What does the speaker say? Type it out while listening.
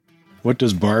What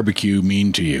does barbecue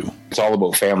mean to you? It's all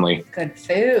about family. Good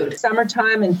food.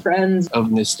 Summertime and friends.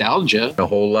 Of nostalgia. A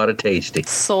whole lot of tasty.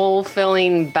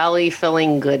 Soul-filling,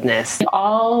 belly-filling goodness.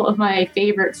 All of my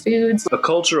favorite foods. A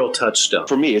cultural touchstone.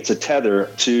 For me, it's a tether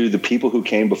to the people who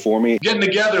came before me. Getting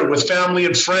together with family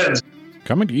and friends.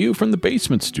 Coming to you from the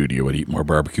basement studio at Eat More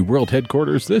Barbecue World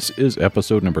headquarters, this is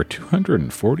episode number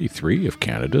 243 of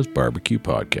Canada's Barbecue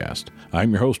Podcast. I'm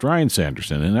your host, Ryan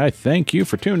Sanderson, and I thank you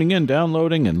for tuning in,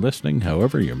 downloading, and listening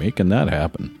however you're making that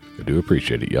happen. I do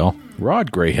appreciate it, y'all.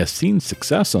 Rod Gray has seen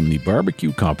success on the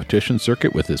barbecue competition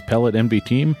circuit with his Pellet MB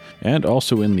team, and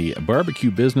also in the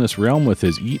barbecue business realm with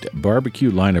his Eat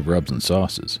Barbecue line of rubs and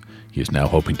sauces. He is now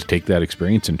hoping to take that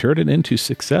experience and turn it into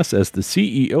success as the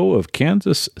CEO of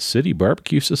Kansas City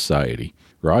Barbecue Society.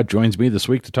 Rod joins me this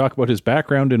week to talk about his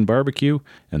background in barbecue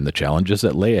and the challenges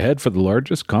that lay ahead for the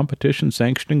largest competition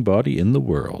sanctioning body in the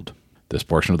world. This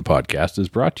portion of the podcast is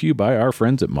brought to you by our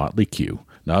friends at Motley Q.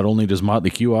 Not only does Motley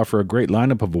Q offer a great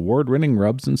lineup of award-winning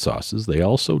rubs and sauces, they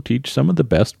also teach some of the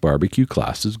best barbecue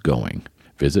classes going.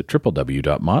 Visit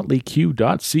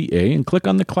www.motleyq.ca and click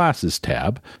on the Classes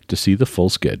tab to see the full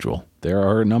schedule. There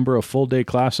are a number of full-day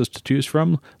classes to choose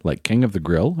from, like King of the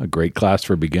Grill, a great class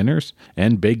for beginners,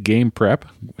 and Big Game Prep,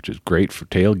 which is great for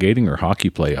tailgating or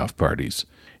hockey playoff parties.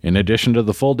 In addition to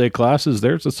the full-day classes,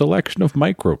 there's a selection of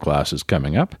micro classes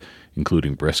coming up,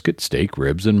 including brisket, steak,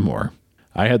 ribs, and more.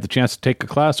 I had the chance to take a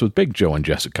class with Big Joe and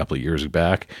Jess a couple of years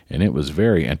back, and it was a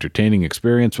very entertaining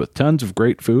experience with tons of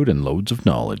great food and loads of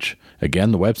knowledge.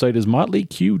 Again, the website is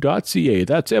motleyq.ca.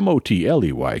 That's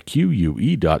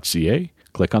motleyque.ca.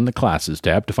 Click on the Classes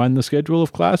tab to find the schedule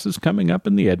of classes coming up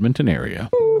in the Edmonton area.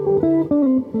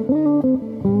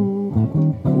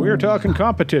 We're talking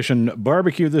competition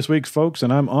barbecue this week, folks,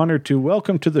 and I'm honored to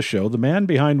welcome to the show the man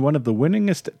behind one of the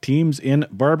winningest teams in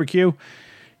barbecue.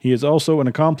 He is also an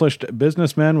accomplished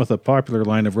businessman with a popular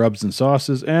line of rubs and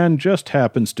sauces and just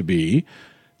happens to be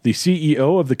the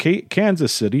CEO of the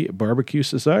Kansas City Barbecue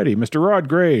Society. Mr. Rod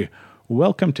Gray,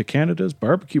 welcome to Canada's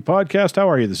Barbecue Podcast. How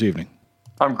are you this evening?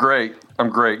 I'm great.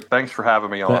 Thanks for having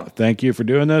me on. Thank you for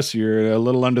doing this. You're a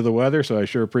little under the weather, so I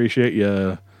sure appreciate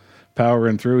you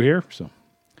powering through here.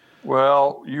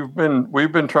 Well,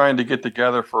 we've been trying to get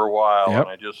together for a while, Yep. And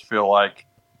I just feel like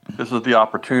this is the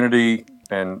opportunity.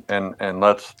 And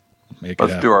let's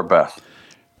do our best.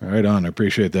 Right on. I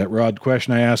appreciate that. Rod,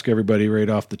 question I ask everybody right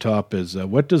off the top is,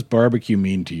 what does barbecue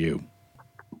mean to you?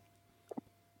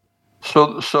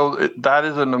 That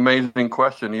is an amazing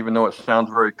question, even though it sounds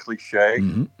very cliche.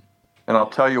 Mm-hmm. And I'll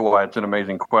tell you why it's an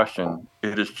amazing question.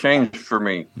 It has changed for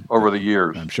me over the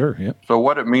years. I'm sure, yeah. So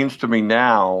what it means to me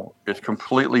now is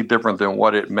completely different than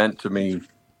what it meant to me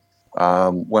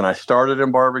when I started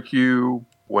in barbecue,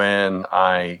 when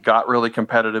I got really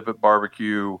competitive at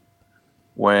barbecue,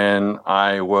 when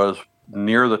I was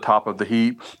near the top of the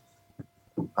heap,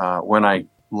 when I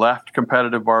left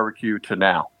competitive barbecue to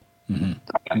now.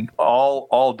 Mm-hmm.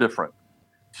 All different.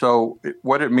 So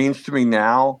what it means to me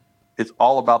now, it's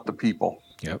all about the people.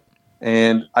 Yep.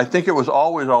 And I think it was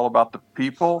always all about the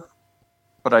people,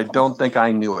 but I don't think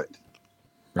I knew it.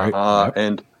 Right. Yep.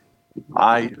 And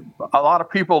a lot of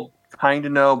people kind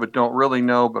of know, but don't really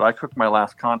know. But I cooked my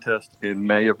last contest in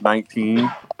May of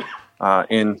 19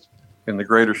 in the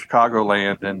greater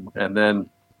Chicagoland. And then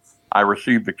I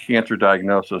received a cancer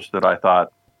diagnosis that I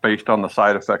thought, based on the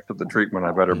side effects of the treatment,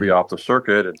 I better be off the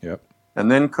circuit.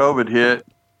 And then COVID hit.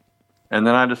 And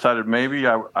then I decided maybe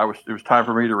it was time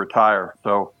for me to retire.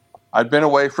 So I'd been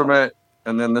away from it.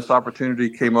 And then this opportunity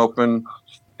came open.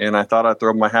 And I thought I'd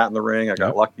throw my hat in the ring. I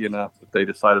got lucky enough that they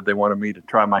decided they wanted me to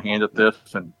try my hand at this.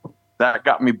 And that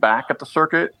got me back at the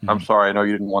circuit. Mm-hmm. I'm sorry, I know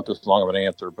you didn't want this long of an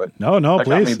answer, but no, that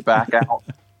please. got me back out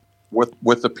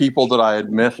with the people that I had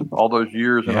missed all those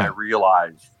years, and I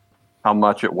realized how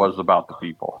much it was about the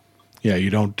people. Yeah, you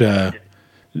don't.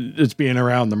 It's being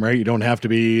around them, right? You don't have to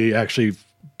be actually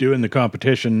doing the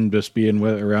competition, just being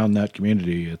around that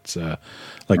community. It's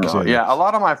like you said. Yeah, a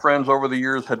lot of my friends over the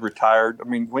years had retired. I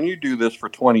mean, when you do this for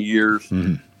 20 years,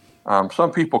 mm-hmm.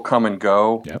 Some people come and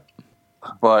go. Yep.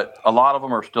 But a lot of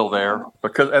them are still there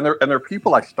because they're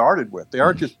people I started with. They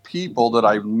aren't just people that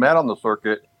I met on the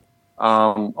circuit.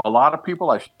 A lot of people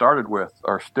I started with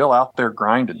are still out there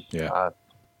grinding. Yeah.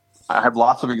 I have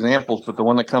lots of examples, but the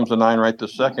one that comes to mind right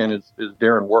this second is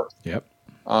Darren Worth. Yep.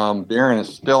 Darren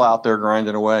is still out there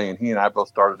grinding away, and he and I both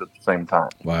started at the same time.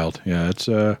 Wild. Yeah, it's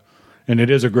and it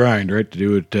is a grind, right? To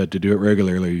do it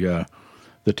regularly. The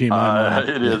team.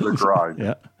 It is a grind.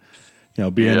 Yeah.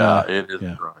 It is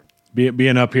a grind.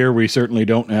 Being up here, we certainly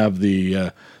don't have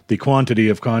the quantity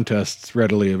of contests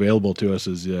readily available to us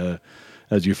as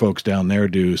as you folks down there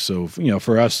do. So,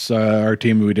 for us, our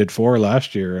team, we did 4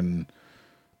 last year, and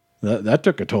that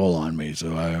took a toll on me.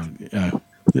 So I'm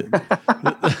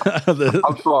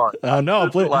sorry.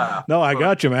 No, I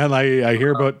got you, man. I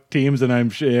hear about teams, and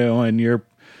I'm in your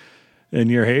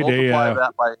heyday. Multiply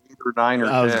that by 8 or 9 or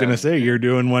 10. I was going to say you're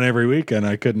doing one every weekend.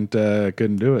 I couldn't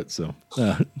do it. So,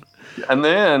 and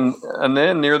then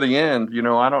near the end,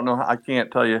 I don't know. I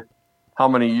can't tell you how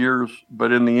many years,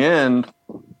 but in the end,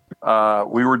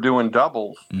 we were doing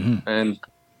doubles and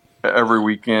every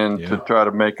weekend to try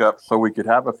to make up so we could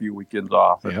have a few weekends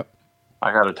off. Yep.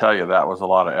 I got to tell you, that was a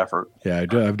lot of effort. Yeah,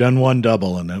 I've done one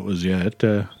double, and it was it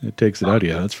takes it out of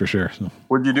you. That's for sure. So.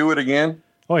 Would you do it again?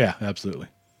 Oh yeah, absolutely.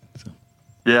 So.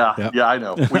 Yeah, I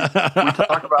know. We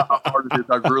talk about how hard it is,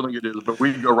 how grueling it is, but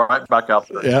we go right back out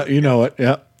there. Yeah, you know it.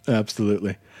 Yeah,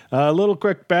 absolutely. A little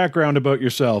quick background about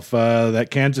yourself. That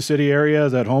Kansas City area,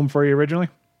 is that home for you originally?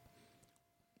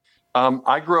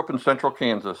 I grew up in central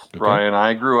Kansas, Ryan.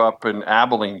 I grew up in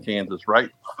Abilene, Kansas,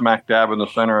 right smack dab in the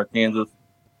center of Kansas.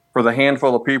 For the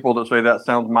handful of people that say that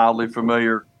sounds mildly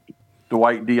familiar,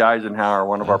 Dwight D. Eisenhower,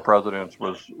 one of our presidents,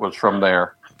 was from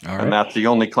there. All right. And that's the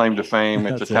only claim to fame.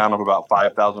 It's a town of about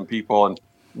 5,000 people, and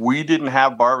we didn't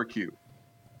have barbecue.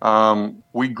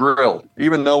 We grilled,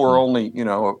 even though we're only, a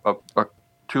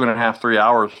 2.5, 3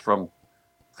 hours from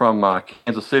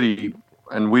Kansas City,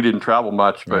 and we didn't travel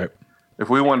much. But right. If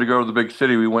we wanted to go to the big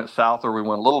city, we went south or we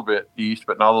went a little bit east,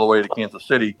 but not all the way to Kansas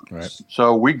City. Right.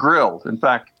 So we grilled. In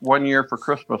fact, one year for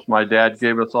Christmas, my dad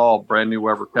gave us all brand new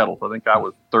Weber kettles. I think I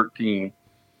was 13.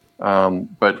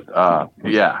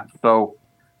 So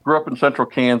grew up in central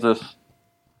Kansas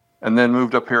and then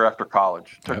moved up here after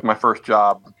college. Took my first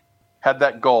job. Had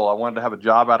that goal. I wanted to have a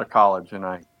job out of college, and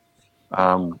I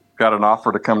got an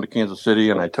offer to come to Kansas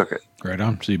City, and I took it. Right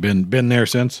on. So you've been there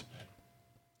since?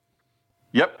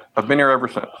 Yep. I've been here ever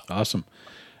since. Awesome.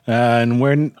 And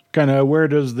where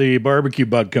does the barbecue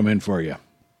bug come in for you?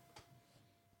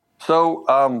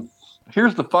 So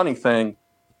here's the funny thing.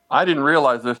 I didn't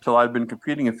realize this till I'd been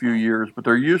competing a few years, but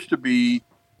there used to be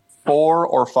 4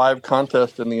 or 5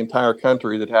 contests in the entire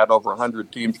country that had over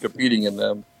 100 teams competing in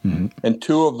them. Mm-hmm. And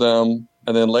 2 of them,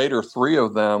 and then later 3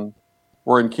 of them,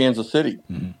 were in Kansas City.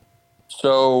 Mm-hmm.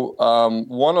 So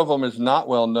one of them is not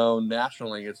well known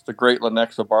nationally. It's the Great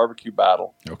Lenexa Barbecue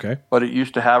Battle. Okay. But it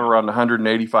used to have around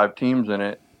 185 teams in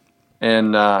it.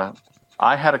 And I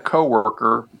had a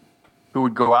coworker who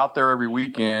would go out there every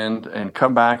weekend and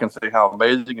come back and say how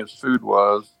amazing his food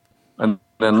was. And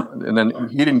then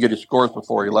he didn't get his scores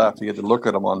before he left. He had to look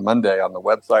at them on Monday on the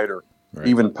website or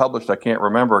even published. I can't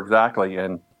remember exactly.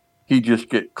 And he'd just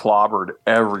get clobbered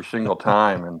every single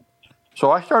time. And so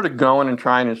I started going and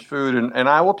trying his food, and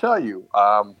I will tell you,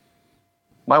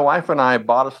 my wife and I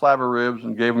bought a slab of ribs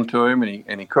and gave them to him,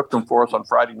 and he cooked them for us on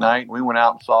Friday night. We went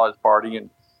out and saw his party and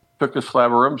took the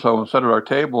slab of ribs home and set it at our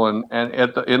table, and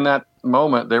in that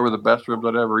moment, they were the best ribs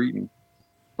I'd ever eaten.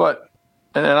 But,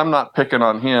 and I'm not picking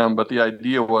on him, but the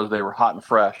idea was they were hot and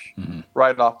fresh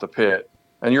right off the pit.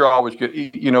 And you're always good.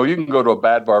 You can go to a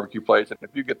bad barbecue place, and if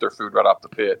you get their food right off the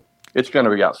pit, it's going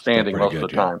to be outstanding most of the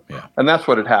time. Yeah. And that's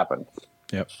what had happened.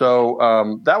 Yep.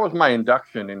 So that was my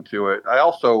induction into it. I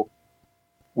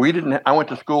went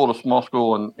to school at a small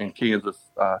school in Kansas.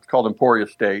 It's called Emporia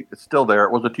State. It's still there.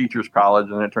 It was a teacher's college,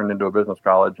 and then it turned into a business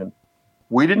college. And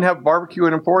we didn't have barbecue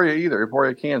in Emporia either,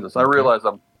 Emporia, Kansas. I realize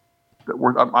I'm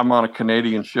on a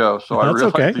Canadian show, so I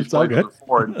realize these places are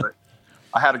foreign. But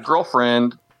I had a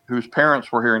girlfriend whose parents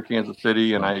were here in Kansas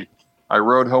City, and I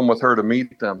rode home with her to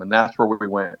meet them, and that's where we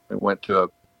went. We went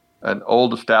to an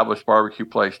old established barbecue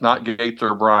place, not Gates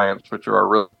or Bryant's, which are our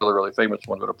really, really famous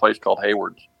ones, but a place called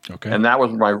Hayward's. Okay. And that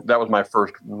was my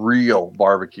first real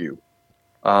barbecue.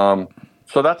 So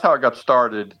that's how it got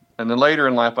started. And then later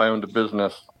in life, I owned a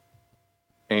business,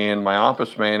 and my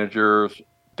office manager's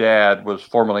dad was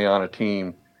formerly on a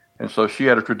team. And so she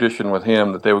had a tradition with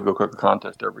him that they would go cook a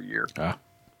contest every year. Ah.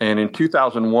 And in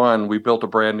 2001, we built a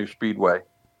brand new speedway.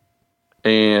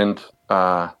 And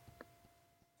that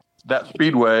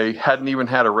speedway hadn't even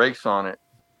had a race on it.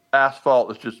 Asphalt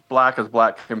was just black as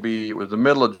black can be. It was the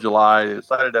middle of July. They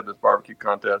decided to have this barbecue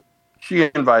contest. She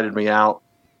invited me out.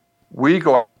 We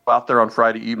go out there on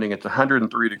Friday evening. It's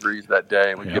 103 degrees that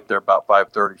day, and we get there about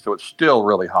 5:30. So it's still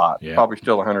really hot, probably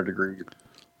still 100 degrees.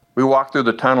 We walk through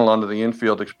the tunnel onto the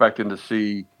infield expecting to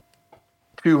see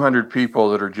 200 people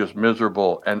that are just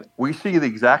miserable, and we see the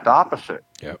exact opposite.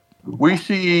 Yep. We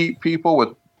see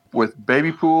people with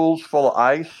baby pools full of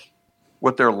ice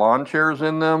with their lawn chairs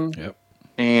in them. Yep.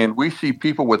 And we see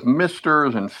people with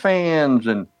misters and fans.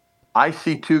 And I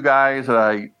see 2 guys that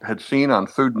I had seen on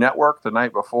Food Network the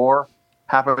night before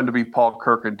happened to be Paul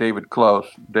Kirk and David Close.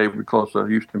 David Close, a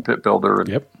Houston pit builder.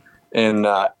 And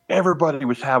everybody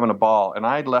was having a ball. And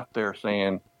I left there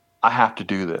saying, I have to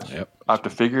do this. I have to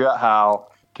figure out how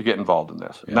to get involved in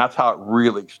this. And that's how it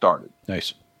really started.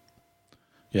 Nice.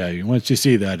 Yeah, once you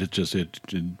see that,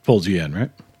 it pulls you in,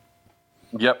 right?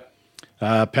 Yep.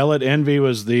 Pellet Envy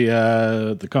was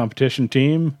the competition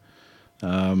team.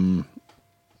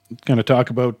 Kind of talk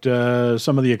about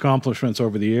some of the accomplishments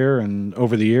over the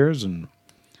years. And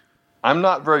I'm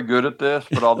not very good at this,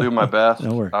 but I'll do my best.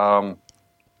 No worries.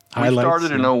 We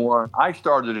started in 01. I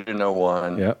started in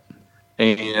 01. Yep.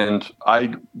 And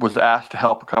I was asked to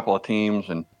help a couple of teams,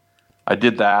 and I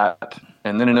did that.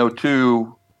 And then in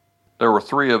 02, there were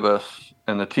 3 of us,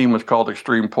 and the team was called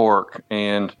Extreme Pork.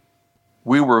 And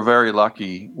we were very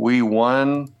lucky. We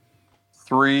won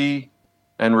 3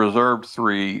 and reserved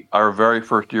 3 our very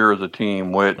first year as a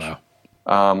team, which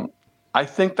I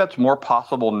think that's more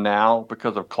possible now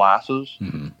because of classes.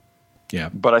 Mm-hmm. Yeah.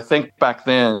 But I think back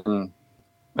then,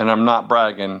 and I'm not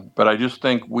bragging, but I just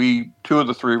think 2 of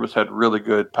the 3 of us had really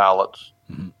good palates,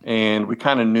 and we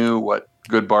kind of knew what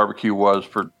good barbecue was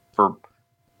for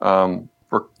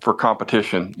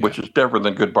competition, which is different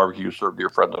than good barbecue served to your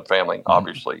friends and family,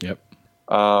 obviously. Yep.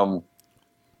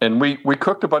 And we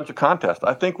cooked a bunch of contests.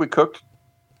 I think we cooked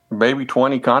maybe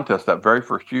 20 contests that very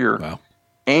first year. Wow.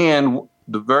 And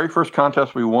the very first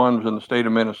contest we won was in the state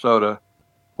of Minnesota,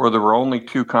 where there were only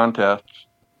 2 contests.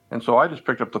 And so I just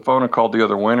picked up the phone and called the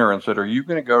other winner and said, "Are you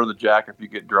going to go to the Jack if you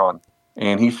get drawn?"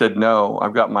 And he said, "No,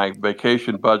 I've got my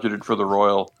vacation budgeted for the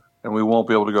Royal, and we won't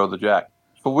be able to go to the Jack."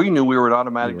 So we knew we were an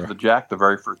automatic to the Jack the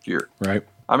very first year. Right.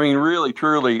 I mean, really,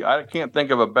 truly, I can't think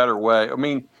of a better way. I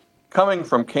mean, coming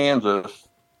from Kansas,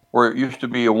 where it used to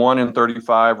be a 1 in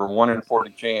 35 or 1 in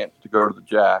 40 chance to go to the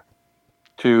Jack,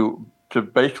 to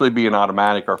basically be an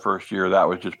automatic our first year, that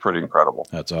was just pretty incredible.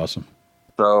 That's awesome.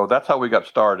 So that's how we got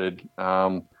started.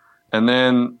 And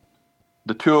then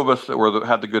the 2 of us that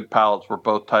had the good palates were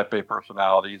both type A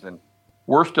personalities, and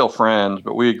we're still friends,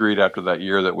 but we agreed after that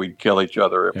year that we'd kill each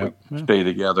other if we stay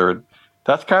together. And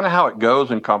that's kind of how it goes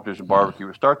in competition barbecue.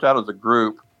 It starts out as a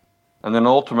group, and then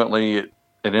ultimately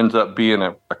it ends up being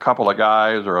a couple of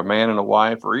guys or a man and a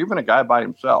wife or even a guy by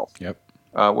himself. Yep.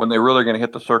 When they're really going to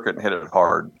hit the circuit and hit it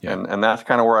hard. Yep. And that's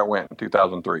kind of where I went in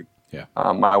 2003. Yeah.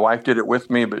 My wife did it with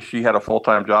me, but she had a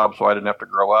full-time job, so I didn't have to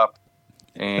grow up.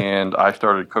 And I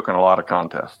started cooking a lot of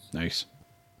contests. Nice.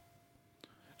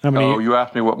 How many? Oh, you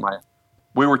asked me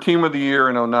we were team of the year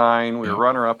in 09. We were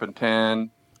runner-up in 10.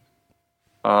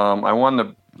 I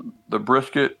won the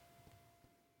brisket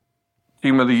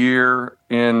team of the year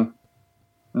in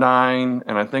 9,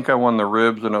 and I think I won the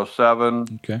ribs in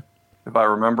 07. Okay. If I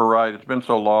remember right. It's been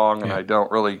so long, and I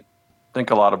don't really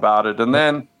think a lot about it. And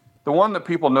then the one that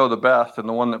people know the best, and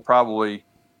the one that probably,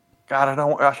 God, I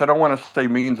don't want to say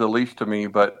means the least to me,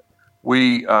 but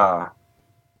we won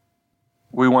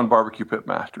Barbecue Pit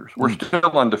Masters. We're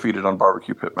still undefeated on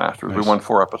Barbecue Pit Masters. Nice. We won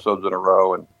 4 episodes in a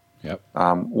row, and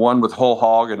one with Whole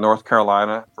Hog in North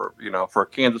Carolina for a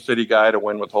Kansas City guy to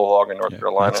win with Whole Hog in North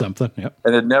Carolina. That's something. Yep.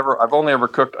 And I'd only ever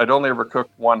cooked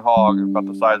 1 hog about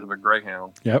the size of a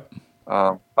greyhound. Yep.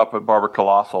 Up at Barber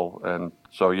Colossal, and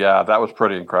so that was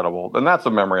pretty incredible, and that's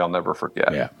a memory I'll never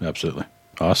forget. Yeah, absolutely.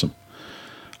 Awesome.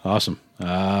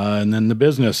 And then the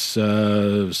business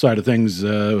side of things,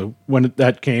 when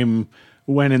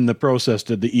in the process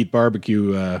did the Eat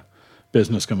Barbecue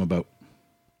business come about?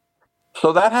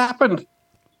 So that happened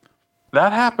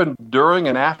during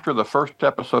and after the first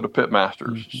episode of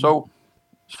Pitmasters. Mm-hmm.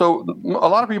 So a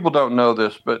lot of people don't know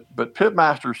this, but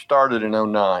Pitmasters started in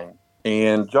 09,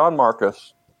 and John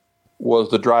Marcus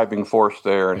was the driving force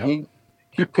there, and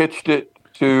he pitched it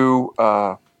to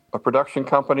a production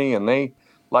company, and they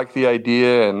liked the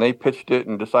idea, and they pitched it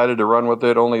and decided to run with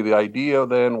it. Only the idea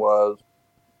then was,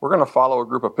 we're going to follow a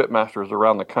group of pitmasters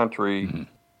around the country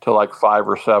to like 5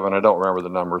 or 7. I don't remember the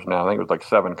numbers now. I think it was like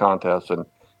 7 contests,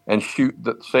 and shoot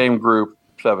the same group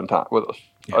 7 times with us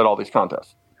at all these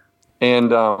contests.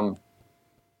 And I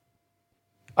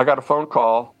got a phone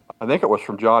call. I think it was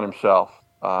from John himself.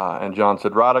 And John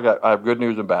said, "Rod, I have good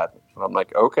news and bad news." And I'm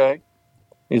like, "Okay."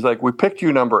 He's like, "We picked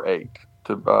you number 8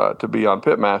 to be on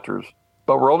Pitmasters,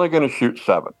 but we're only going to shoot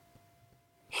 7.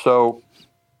 So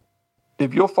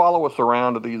if you'll follow us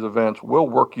around to these events, we'll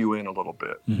work you in a little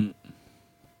bit." Mm-hmm.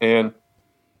 And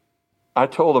I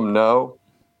told him no.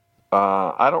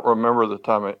 I don't remember the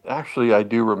time. Actually, I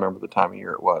do remember the time of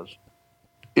year it was.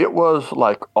 It was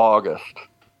like August.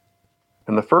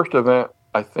 And the first event,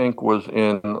 I think, was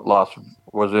in north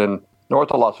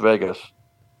of Las Vegas.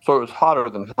 So it was hotter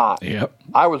than hot. Yep.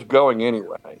 I was going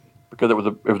anyway because it was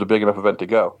a big enough event to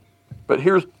go. But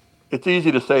here's it's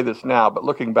easy to say this now, but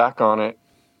looking back on it,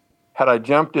 had I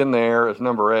jumped in there as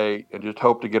number 8 and just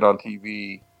hoped to get on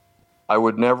TV, I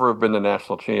would never have been the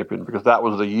national champion, because that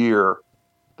was the year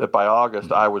that by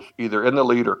August I was either in the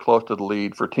lead or close to the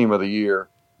lead for Team of the Year.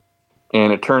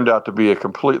 And it turned out to be a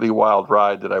completely wild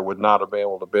ride that I would not have been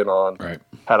able to been on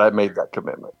had I made that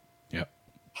commitment. Yep.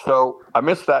 So I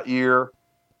missed that year.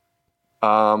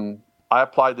 I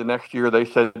applied the next year. They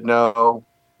said no.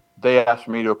 They asked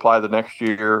me to apply the next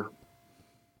year.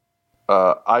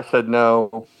 I said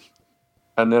no.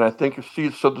 And then I think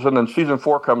then season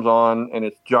 4 comes on, and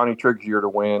it's Johnny Trigg's year to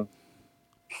win.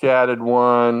 Shad had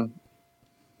won.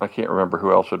 I can't remember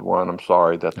who else had won. I'm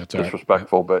sorry. That's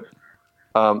disrespectful. Right.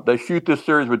 But they shoot this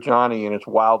series with Johnny, and it's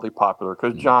wildly popular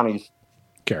because Johnny's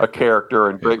a character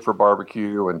and great for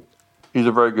barbecue, and he's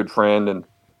a very good friend. And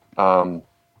so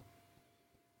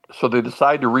they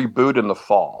decide to reboot in the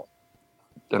fall.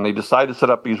 And they decide to set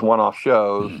up these one-off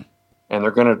shows, and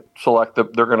they're going to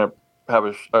they're going to have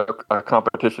a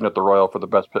competition at the Royal for the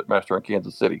best pitmaster in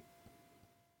Kansas City.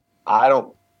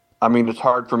 It's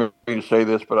hard for me to say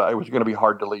this, but it was going to be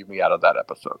hard to leave me out of that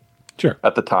episode. Sure.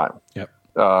 At the time. Yep.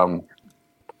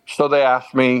 So they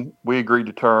asked me, we agreed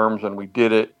to terms, and we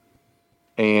did it.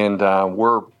 And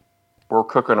we're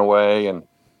cooking away, and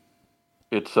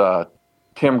it's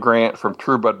Tim Grant from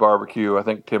True Bud Barbecue. I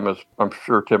think I'm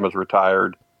sure Tim is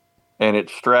retired. And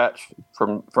it's Stretch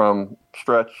from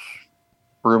Stretch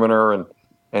Ruminer,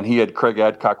 and he had Craig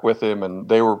Adcock with him, and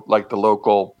they were like the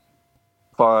local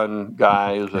fun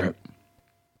guys, and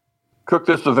cooked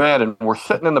this event, and we're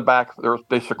sitting in the back.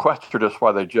 They sequestered us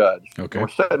while they judged. Okay. We're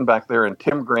sitting back there, and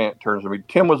Tim Grant turns to me.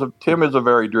 Tim is a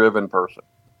very driven person.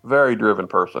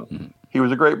 Mm-hmm. He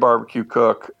was a great barbecue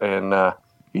cook, and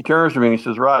he turns to me and he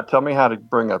says, "Rod, tell me how to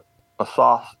bring a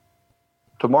sauce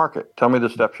to market. Tell me the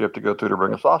steps you have to go through to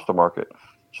bring a sauce to market."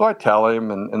 So I tell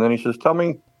him, and then he says, "Tell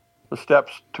me the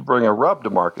steps to bring a rub to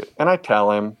market." And I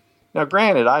tell him, now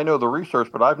granted, I know the research,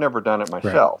 but I've never done it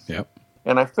myself. Right. Yep.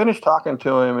 And I finish talking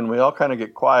to him, and we all kind of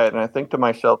get quiet, and I think to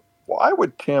myself, why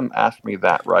would Tim ask me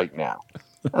that right now?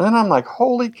 And then I'm like,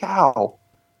 holy cow,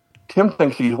 Tim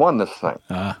thinks he's won this thing.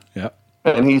 Yep.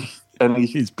 And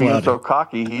he's being so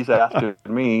cocky, he's asking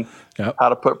me how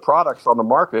to put products on the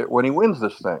market when he wins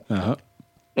this thing. Uh-huh.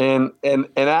 And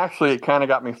actually, it kind of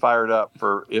got me fired up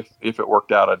for if it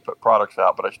worked out, I'd put products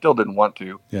out, but I still didn't want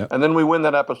to. Yep. And then we win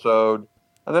that episode,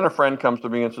 and then a friend comes to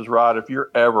me and says, "Rod, if you're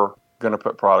ever going to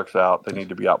put products out, they need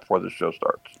to be out before the show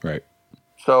starts." Right.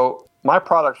 So my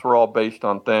products were all based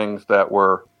on things that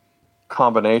were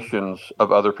combinations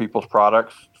of other people's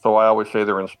products. So I always say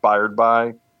they're inspired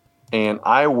by. And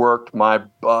I worked my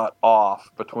butt off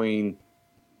between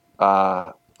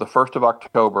the 1st of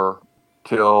October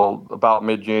till about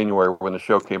mid-January when the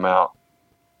show came out.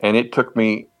 And it took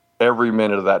me every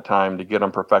minute of that time to get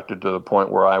them perfected to the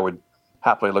point where I would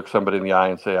happily look somebody in the eye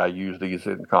and say, I use these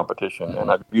in competition,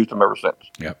 and I've used them ever since.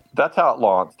 Yep. That's how it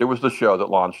launched. It was the show that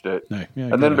launched it.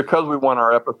 And then because we won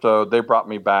our episode, they brought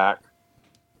me back.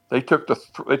 They took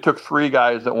they took 3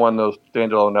 guys that won those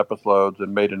standalone episodes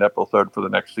and made an episode for the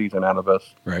next season out of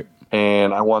us. Right.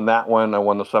 And I won that one. I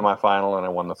won the semifinal, and I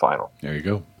won the final. There you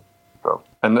go. So,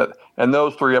 and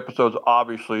those 3 episodes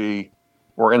obviously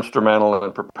were instrumental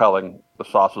in propelling the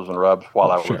sauces and rubs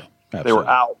while Absolutely. They were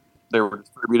out. They were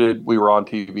distributed. We were on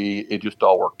TV. It just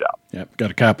all worked out. Yep. Got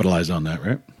to capitalize on that,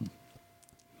 right?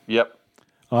 Yep.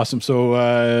 Awesome. So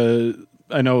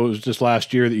I know it was just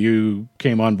last year that you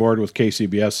came on board with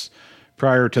KCBS.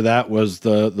 Prior to that, was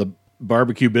the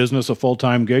barbecue business a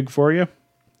full-time gig for you?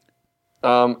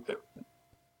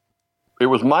 It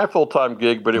was my full-time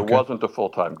gig, but it wasn't a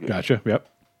full-time gig. Gotcha. Yep.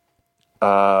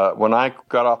 When I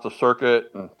got off the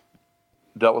circuit and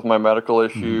dealt with my medical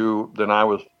issue, then I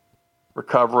was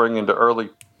recovering into early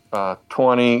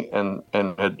 20 and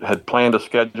had planned a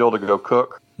schedule to go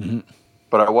cook. Mm-hmm.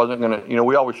 But I wasn't going to,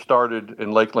 we always started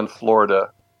in Lakeland,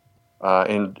 Florida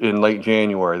in late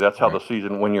January. That's how the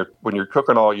season, when you're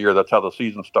cooking all year, that's how the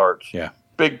season starts. Yeah.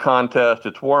 Big contest.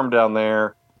 It's warm down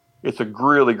there. It's a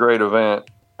really great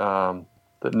event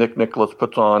that Nick Nicholas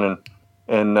puts on.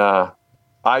 And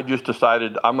I just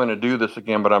decided I'm going to do this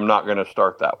again, but I'm not going to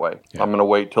start that way. Yeah. I'm going to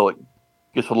wait till it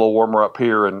gets a little warmer up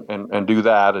here and do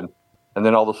that. And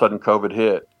then all of a sudden COVID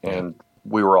hit and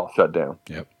we were all shut down.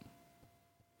 Yep.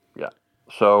 Yeah.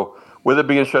 So with it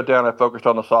being shut down, I focused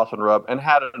on the sauce and rub and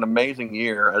had an amazing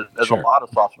year as a lot of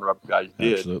sauce and rub guys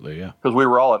did. Absolutely. Yeah. Because we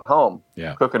were all at home,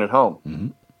 cooking at home. Mm-hmm.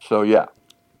 So yeah.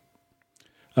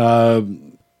 I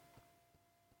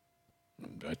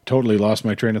totally lost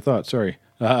my train of thought. Sorry.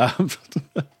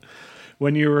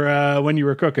 When you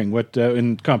were, cooking, what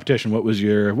in competition? What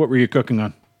were you cooking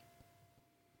on?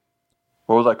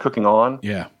 What was I cooking on?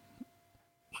 Yeah.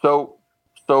 So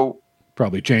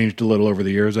Probably changed a little over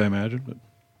the years, I imagine. But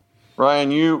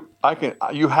Ryan, you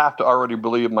have to already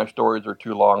believe my stories are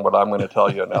too long, but I'm going to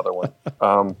tell you another one.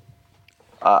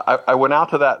 I went out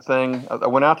to that thing. I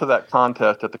went out to that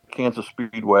contest at the Kansas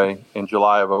Speedway in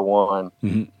July of '01,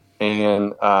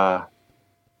 and I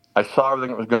saw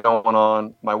everything that was going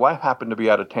on. My wife happened to be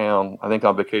out of town, I think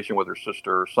on vacation with her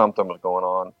sister or something was going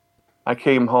on. I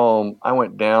came home, I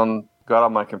went down, got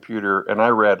on my computer, and I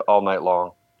read all night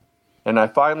long. And I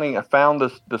found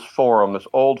this forum, this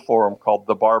old forum called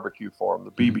the Barbecue Forum,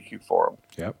 the BBQ Forum.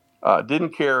 Yep. Didn't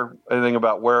care anything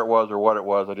about where it was or what it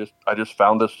was. I just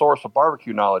found this source of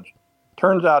barbecue knowledge.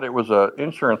 Turns out it was an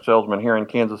insurance salesman here in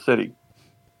Kansas City,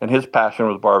 and his passion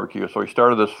was barbecue. So he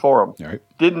started this forum. Right.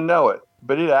 Didn't know it,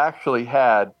 but it actually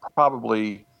had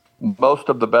probably most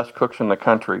of the best cooks in the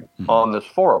country on this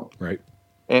forum. Right.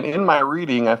 And in my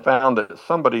reading, I found that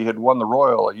somebody had won the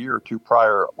Royal a year or two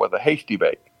prior with a Hasty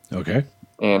Bake. Okay.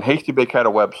 And Hasty Bake had a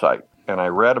website, and I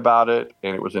read about it,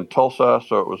 and it was in Tulsa,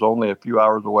 so it was only a few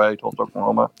hours away, Tulsa,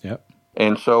 Oklahoma. Yep.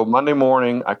 And so Monday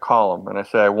morning, I call them, and I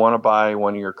say, I want to buy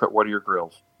one of your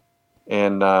grills.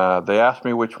 And they asked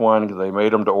me which one, because they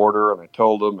made them to order, and I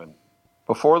told them. And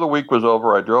before the week was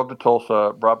over, I drove to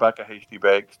Tulsa, brought back a Hasty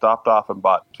Bake, stopped off and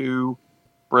bought 2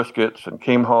 briskets, and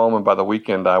came home, and by the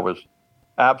weekend, I was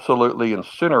absolutely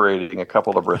incinerating a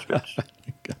couple of briskets.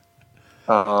 Yep.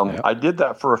 I did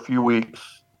that for a few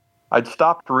weeks. I'd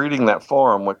stopped reading that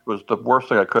forum, which was the worst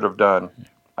thing I could have done.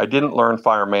 I didn't learn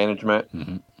fire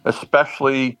management,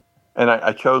 especially, and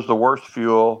I chose the worst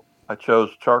fuel. I chose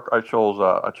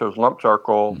lump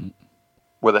charcoal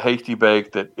with a Hasty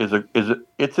Bake that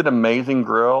it's an amazing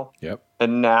grill. Yep.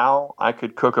 And now I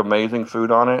could cook amazing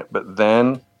food on it, but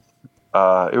then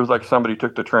it was like somebody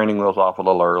took the training wheels off a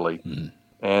little early,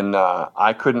 and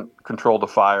I couldn't control the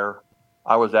fire.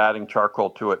 I was adding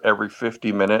charcoal to it every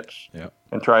 50 minutes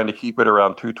and trying to keep it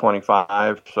around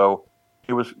 225. So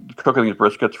it was cooking these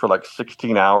briskets for like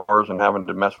 16 hours and having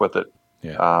to mess with it,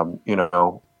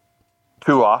 too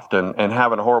often and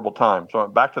having a horrible time. So I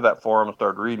went back to that forum and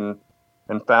started reading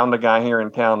and found a guy here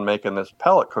in town making this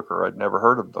pellet cooker. I'd never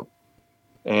heard of them,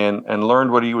 and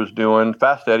learned what he was doing.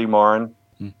 Fast Eddie Marin.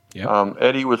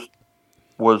 Eddie was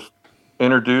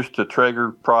introduced to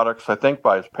Traeger products, I think,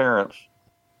 by his parents.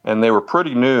 And they were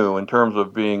pretty new in terms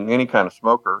of being any kind of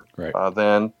smoker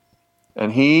then.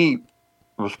 And he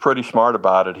was pretty smart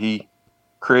about it. He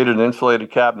created an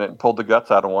insulated cabinet and pulled the guts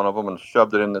out of one of them and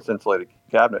shoved it in this insulated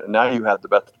cabinet. And now you had the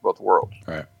best of both worlds.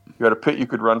 Right. You had a pit you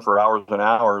could run for hours and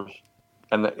hours.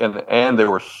 And they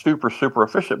were super, super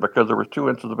efficient because there was 2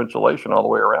 inches of insulation all the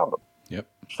way around them. Yep.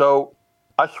 So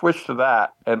I switched to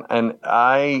that. And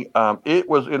it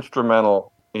was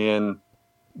instrumental in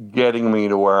getting me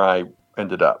to where I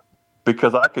ended up,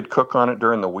 because I could cook on it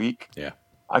during the week. Yeah.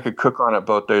 I could cook on it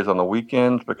both days on the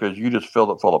weekends because you just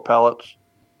filled it full of pellets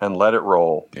and let it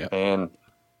roll. Yeah. And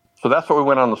so that's what we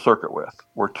went on the circuit with,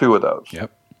 were 2 of those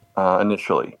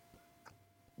initially.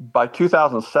 By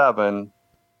 2007,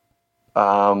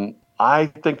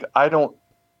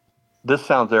 this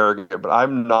sounds arrogant, but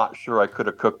I'm not sure I could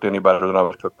have cooked any better than I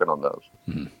was cooking on those,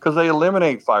 because they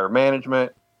eliminate fire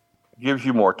management, gives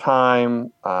you more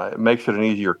time, it makes it an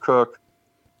easier cook.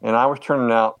 And I was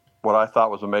turning out what I thought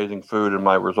was amazing food, and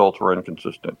my results were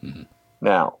inconsistent.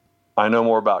 Now, I know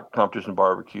more about competition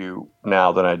barbecue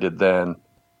now than I did then,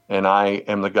 and I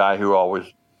am the guy who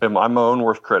I'm my own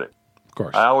worst critic. Of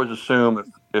course. I always assume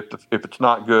if it's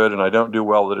not good and I don't do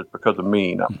well, that it's because of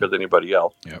me, not because of anybody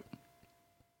else. Yep.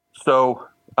 So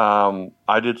I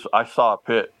saw a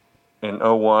pit in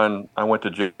 '01. I went to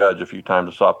judge a few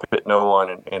times. I saw a pit in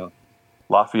 '01 in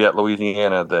Lafayette,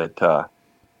 Louisiana, that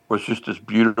was just this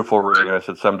beautiful rig. And I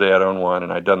said, someday I'd own one.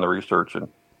 And I'd done the research. And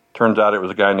turns out it was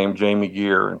a guy named Jamie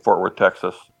Gear in Fort Worth,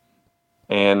 Texas.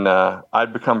 And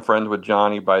I'd become friends with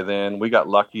Johnny by then. We got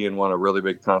lucky and won a really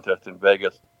big contest in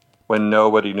Vegas when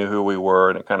nobody knew who we were.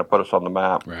 And it kind of put us on the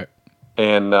map. Right.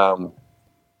 And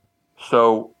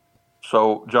so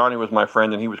Johnny was my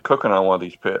friend, and he was cooking on one of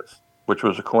these pits, which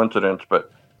was a coincidence.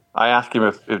 But I asked him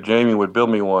if Jamie would build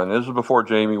me one. This is before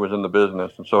Jamie was in the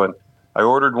business. And so I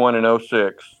ordered one in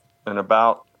 '06, and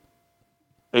about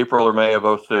April or May of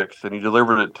 '06, and he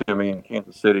delivered it to me in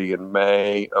Kansas City in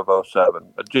May of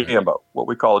 '07. A Jambo, what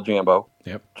we call a Jambo,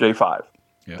 J5.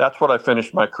 Yep. That's what I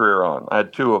finished my career on. I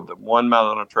had 2 of them, one mounted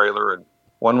on a trailer, and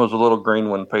one was a little green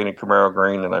one painted Camaro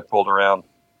green, and I pulled around,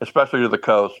 especially to the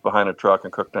coast, behind a truck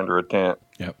and cooked under a tent.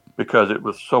 Yep. Because it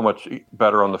was so much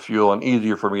better on the fuel and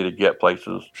easier for me to get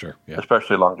places,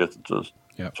 especially long distances.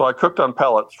 Yep. So I cooked on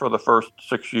pellets for the first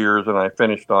 6 years, and I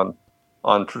finished on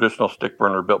on traditional stick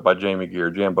burner built by Jamie Gear,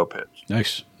 Jambo pits.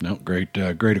 Nice. No, great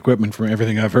equipment from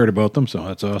everything I've heard about them. So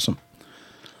that's awesome.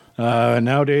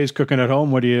 Nowadays, cooking at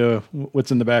home,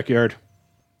 what's in the backyard?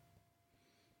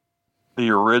 The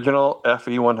original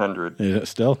FE 100. Yeah,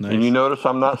 still nice. And you notice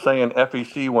I'm not saying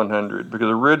FEC 100 because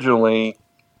originally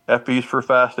FE's for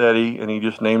Fast Eddie, and he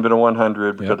just named it a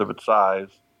 100 because of its size.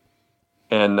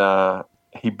 And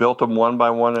he built them one by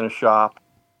one in a shop,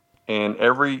 and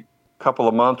every couple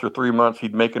of months or 3 months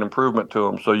he'd make an improvement to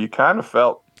them. So you kind of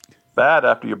felt bad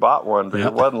after you bought one, but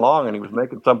it wasn't long, and he was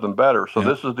making something better. So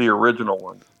this is the original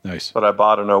one. Nice. That I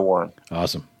bought in 01.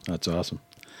 Awesome. That's awesome.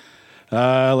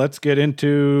 Let's get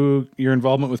into your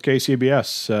involvement with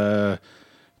KCBS.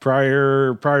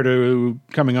 Prior to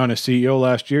coming on as CEO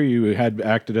last year, you had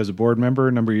acted as a board member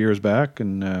a number of years back,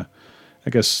 and I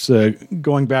guess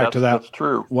going back to that, that's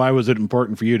true. Why was it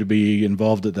important for you to be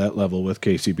involved at that level with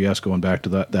KCBS going back to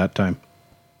that time?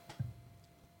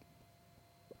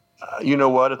 You know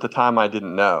what? At the time, I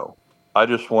didn't know. I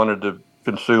just wanted to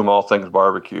consume all things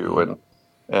barbecue,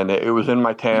 and it was in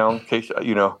my town.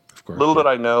 Little did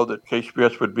I know that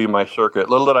KCBS would be my circuit.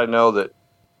 Little did I know that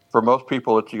for most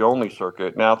people, it's the only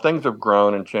circuit. Now, things have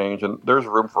grown and changed, and there's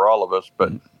room for all of us.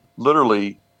 But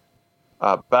literally,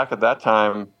 back at that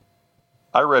time,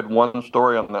 I read one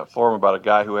story on that forum about a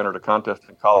guy who entered a contest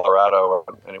in Colorado,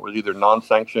 and it was either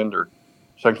non-sanctioned or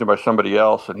sanctioned by somebody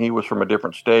else, and he was from a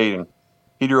different state, and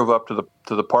he drove up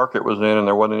to the park it was in, and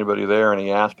there wasn't anybody there, and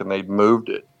he asked, and they'd moved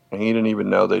it, and he didn't even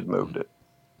know they'd moved it.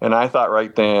 And I thought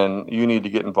right then, you need to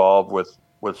get involved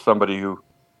with somebody who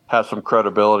has some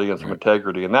credibility and some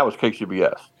integrity, and that was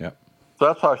KCBS. Yeah. So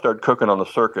that's how I started cooking on the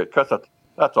circuit, because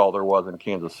that's all there was in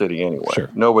Kansas City anyway. Sure.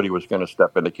 Nobody was going to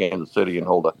step into Kansas City and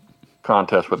hold a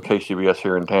contest with KCBS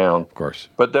here in town. Of course.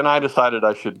 But then I decided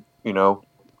I should,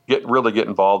 get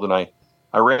involved, and I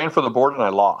ran for the board and I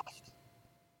lost.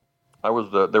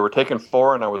 They were taking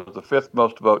 4, and I was the 5th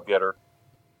most vote getter.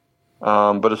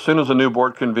 But as soon as the new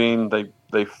board convened,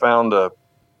 they found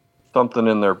something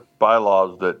in their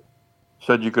bylaws that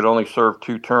said you could only serve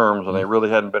 2 terms, and they really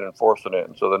hadn't been enforcing it.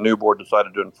 And so the new board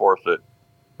decided to enforce it.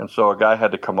 And so a guy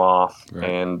had to come off,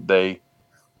 and they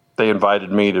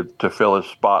invited me to fill his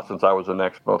spot since I was the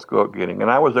next most vote getting.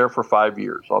 And I was there for 5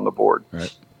 years on the board.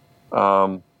 Right.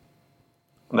 And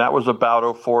that was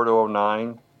about 04 to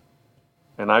 09.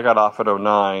 And I got off at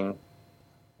 09.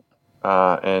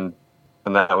 And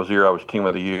that was the year I was team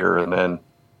of the year. And then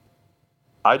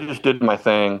I just did my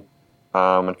thing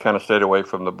and kind of stayed away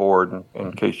from the board,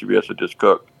 and KCBS had just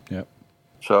cooked. Yep.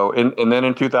 So, and then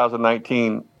in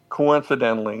 2019,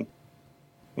 coincidentally,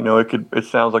 it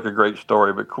sounds like a great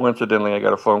story, but coincidentally, I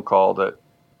got a phone call that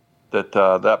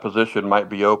position might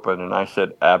be open, and I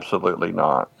said, absolutely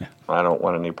not. I don't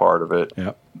want any part of it.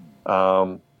 Yep.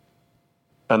 And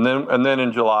then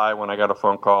in July, when I got a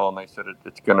phone call and they said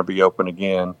it's going to be open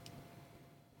again,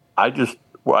 I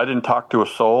didn't talk to a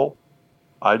soul.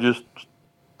 I just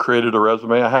created a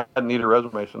resume. I hadn't needed a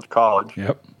resume since college.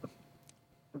 Yep.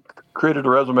 Created a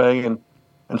resume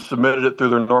and submitted it through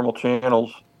their normal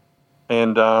channels,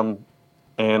 and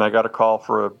I got a call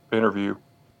for an interview.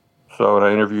 So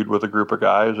I interviewed with a group of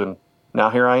guys, and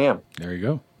now here I am. There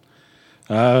you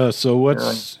go. So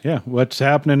what's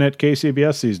happening at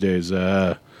KCBS these days?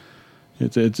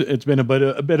 It's been a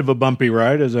bit of a bumpy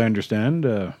ride, as I understand.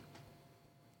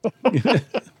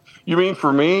 You mean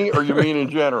for me, or you mean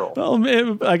in general? Well,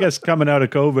 I guess coming out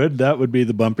of COVID, that would be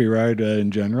the bumpy ride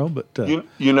in general. But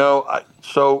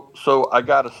so I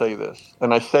got to say this,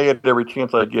 and I say it every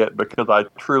chance I get because I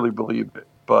truly believe it.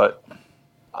 But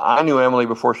I knew Emily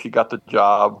before she got the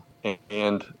job,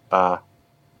 and I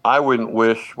wouldn't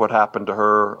wish what happened to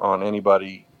her on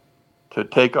anybody, to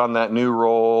take on that new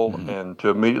role and to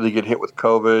immediately get hit with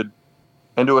COVID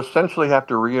and to essentially have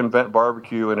to reinvent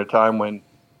barbecue in a time when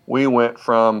we went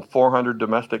from 400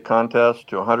 domestic contests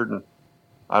to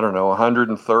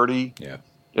 130,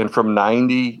 and from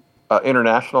 90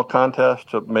 international contests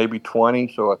to maybe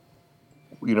 20. So,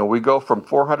 we go from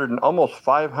 400 and almost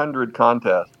 500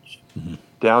 contests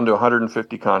down to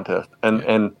 150 contests,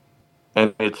 and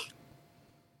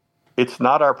it's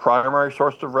not our primary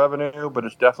source of revenue, but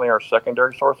it's definitely our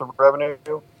secondary source of revenue.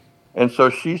 And so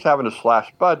she's having to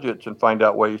slash budgets and find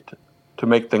out ways to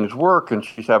make things work, and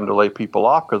she's having to lay people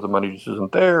off because the money just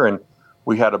isn't there. And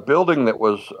we had a building that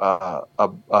was a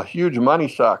huge money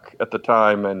suck at the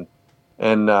time, and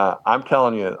I'm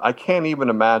telling you, I can't even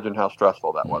imagine how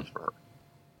stressful that was for her.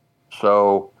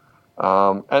 So,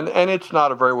 and it's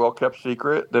not a very well kept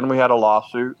secret. Then we had a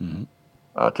lawsuit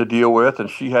to deal with, and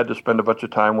she had to spend a bunch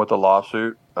of time with a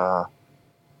lawsuit on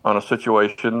a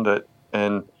situation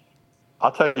and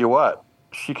I'll tell you what,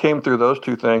 she came through those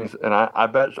two things, and I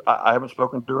bet I haven't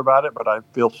spoken to her about it, but I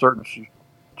feel certain she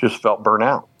just felt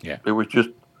burnout. Yeah. It was just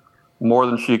more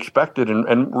than she expected,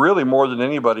 and really more than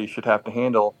anybody should have to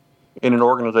handle in an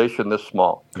organization this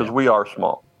small, because we are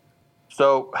small.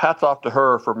 So hats off to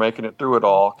her for making it through it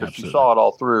all, because she saw it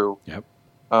all through. Yep.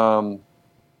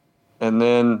 And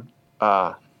then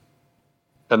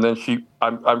she,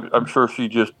 I'm sure she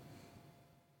just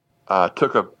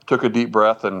took a deep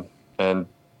breath and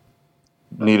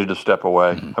needed to step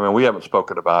away. Mm-hmm. I mean, we haven't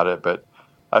spoken about it, but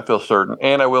I feel certain.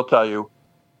 And I will tell you,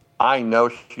 I know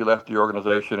she left the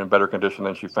organization in better condition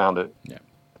than she found it. Yeah.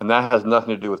 And that has nothing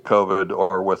to do with COVID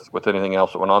or with anything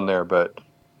else that went on there, but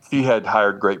she had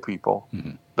hired great people.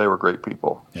 Mm-hmm. They were great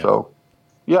people. Yeah. So,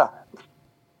 yeah.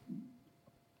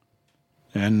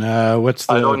 And what's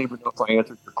the? I don't even know if I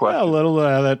answered your question. A little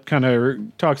that kind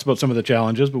of talks about some of the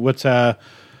challenges, but what's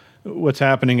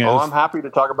happening? Oh, I'm happy to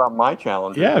talk about my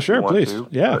challenges. Yeah, sure, please. To,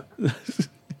 yeah,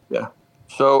 yeah.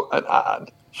 So,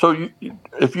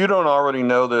 if you don't already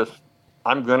know this,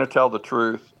 I'm going to tell the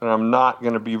truth, and I'm not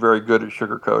going to be very good at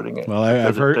sugarcoating it. Well,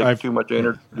 I've heard too much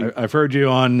energy. I've heard you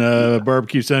on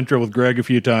Barbecue Central with Greg a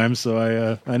few times,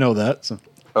 so I know that. So.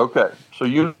 Okay, so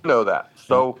you know that.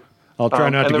 So I'll try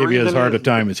not to give you as hard a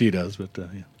time as he does, but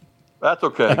yeah. That's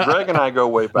okay. Greg and I go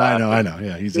way back. I know.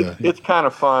 Yeah, it's kind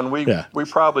of fun. We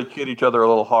probably kid each other a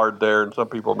little hard there, and some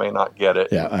people may not get it.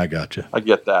 Yeah, I got you. I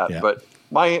get that, yeah. But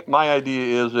my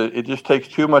idea is that it just takes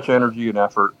too much energy and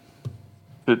effort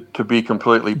to be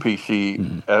completely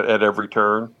PC at every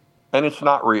turn, and it's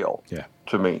not real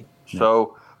to me. Yeah.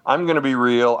 So I'm going to be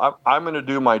real. I'm going to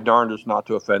do my darndest not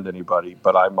to offend anybody,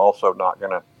 but I'm also not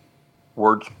going to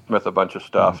wordsmith a bunch of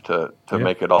stuff to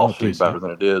make it all seem better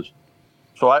than it is.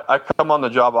 So I come on the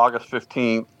job August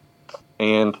 15th,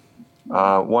 and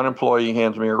one employee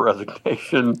hands me a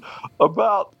resignation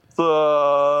about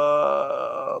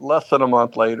less than a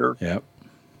month later. Yep.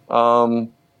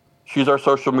 She's our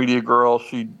social media girl.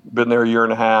 She'd been there a year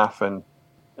and a half, and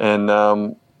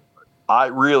I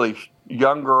really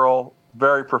young girl,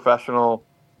 very professional.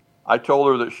 I told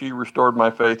her that she restored my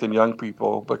faith in young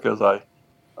people because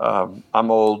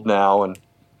I'm old now, and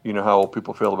you know how old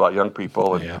people feel about young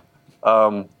people.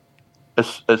 And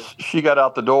as she got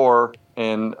out the door,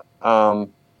 and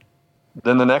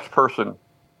then the next person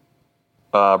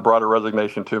brought a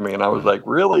resignation to me, and I was like,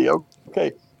 really?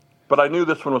 Okay. But I knew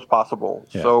this one was possible.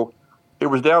 Yeah. So it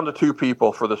was down to two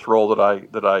people for this role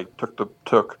that I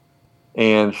took,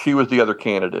 and she was the other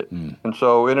candidate. And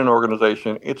so in an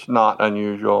organization, it's not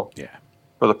unusual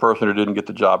for the person who didn't get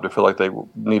the job to feel like they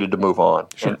needed to move on.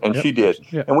 Sure. And she did.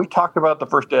 Yep. And we talked about it the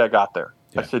first day I got there.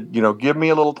 I said, give me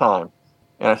a little time.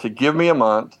 And I said, give me a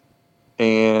month.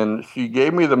 And she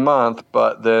gave me the month,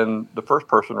 but then the first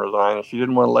person resigned, and she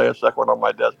didn't want to lay a second one on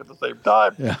my desk at the same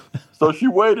time. Yeah. So she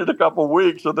waited a couple of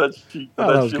weeks, and then she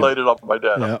laid it off my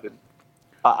desk. Yeah.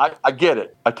 I get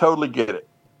it. I totally get it.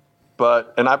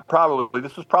 But, and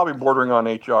this is probably bordering on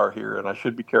HR here, and I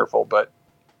should be careful. But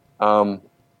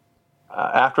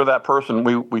after that person,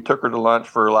 we took her to lunch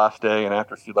for her last day, and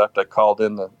after she left, I called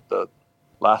in the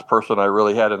last person I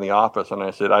really had in the office, and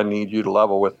I said, I need you to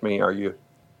level with me. Are you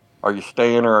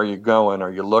staying or are you going?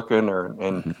 Are you looking?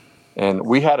 And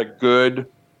we had a good,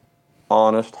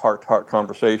 honest, heart-to-heart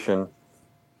conversation.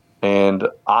 And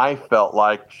I felt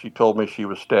like she told me she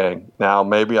was staying. Now,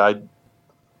 maybe I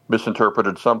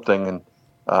misinterpreted something. And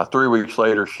 3 weeks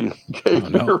later, she gave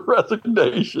me her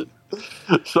resignation.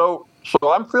 So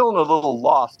I'm feeling a little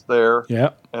lost there.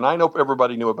 Yeah. And I know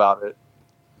everybody knew about it.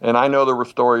 And I know there were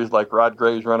stories like Rod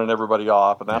Graves running everybody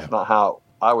off. And that's not how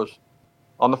I was.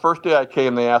 On the first day I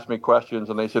came, they asked me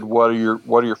questions, and they said, what do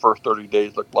your first 30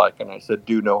 days look like? And I said,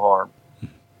 do no harm.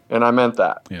 And I meant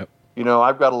that. Yep.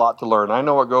 I've got a lot to learn. I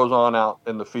know what goes on out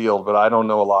in the field, but I don't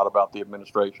know a lot about the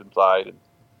administration side. And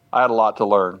I had a lot to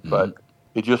learn, but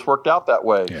it just worked out that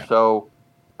way. Yeah. So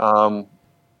I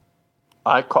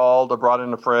brought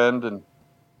in a friend, and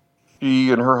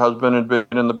she and her husband had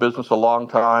been in the business a long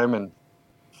time. And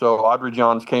so Audrey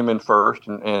Johns came in first,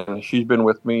 and she's been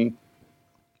with me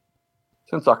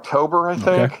since October, I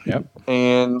think. Okay. Yep.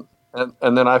 And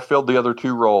then I filled the other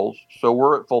two roles. So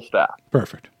we're at full staff.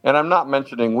 Perfect. And I'm not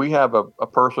mentioning, we have a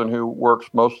person who works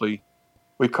mostly,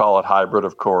 we call it hybrid,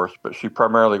 of course, but she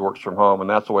primarily works from home, and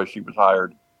that's the way she was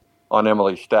hired on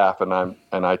Emily's staff. And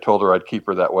I told her I'd keep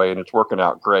her that way, and it's working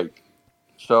out great.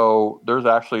 So there's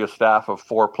actually a staff of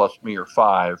 4 plus me, or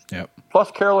 5. Yep.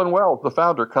 Plus Carolyn Wells, the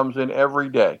founder, comes in every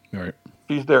day. All right.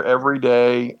 She's there every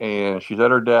day, and she's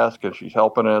at her desk, and she's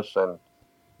helping us. And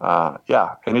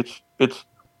and it's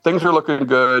things are looking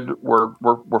good.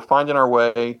 We're finding our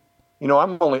way.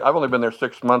 I've only been there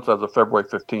 6 months as of February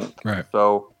 15th. Right.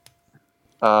 So,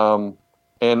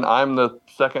 and I'm the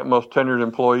second most tenured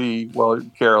employee. Well,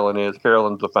 Carolyn's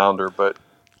the founder, but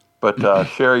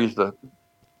Sherry's the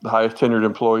highest tenured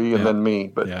employee, and then me.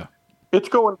 But it's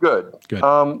going good. Good.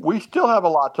 We still have a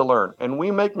lot to learn, and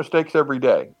we make mistakes every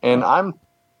day. And I'm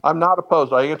not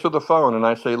opposed. I answer the phone and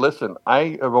I say, listen,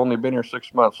 I have only been here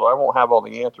 6 months, so I won't have all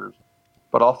the answers,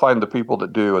 but I'll find the people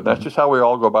that do. And that's just how we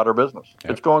all go about our business.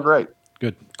 Yep. It's going great.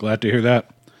 Good. Glad to hear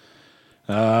that.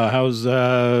 How's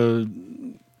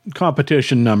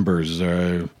competition numbers?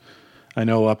 I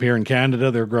know up here in Canada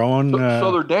they're growing.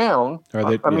 So they're down. Are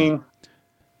they? I mean,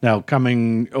 now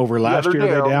coming over last year,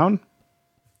 they're down.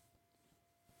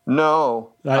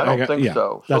 No, I don't think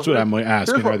so. That's what I'm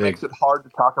asking. Here's what makes it hard to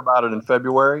talk about it in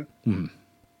February.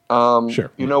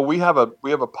 Sure. We have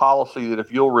a policy that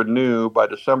if you'll renew by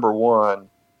December 1,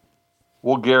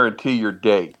 we'll guarantee your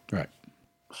date. Right.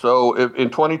 So if in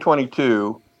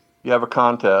 2022 you have a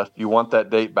contest, you want that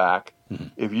date back.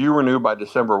 If you renew by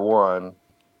December 1,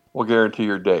 we'll guarantee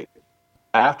your date.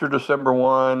 After December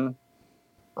 1,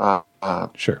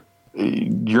 sure,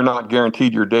 you're not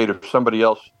guaranteed your date if somebody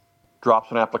else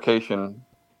drops an application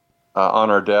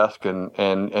on our desk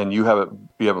and you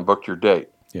haven't booked your date.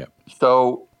 Yeah.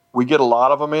 So we get a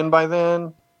lot of them in by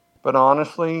then, but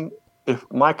honestly, if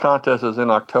my contest is in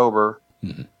October,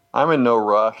 I'm in no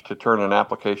rush to turn an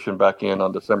application back in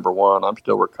on December 1. I'm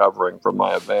still recovering from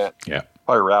my event. Yeah.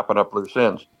 Probably wrapping up loose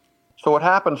ends. So what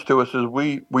happens to us is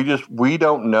we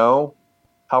don't know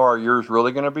how our year is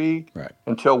really going to be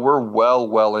until we're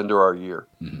well into our year.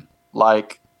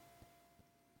 Like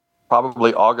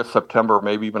probably August, September,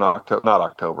 maybe even October. Not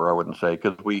October, I wouldn't say,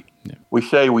 because we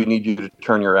say we need you to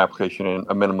turn your application in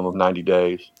a minimum of 90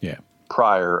 days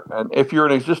prior. And if you're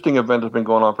an existing event that's been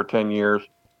going on for 10 years,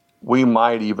 we'd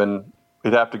have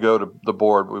to go to the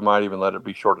board. We might even let it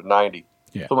be short of 90.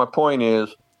 Yeah. So my point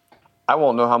is, I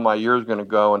won't know how my year is going to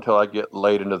go until I get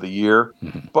late into the year.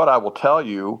 But I will tell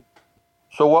you,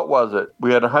 so what was it?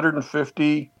 We had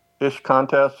 150-ish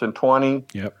contests in 20.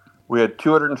 Yep. We had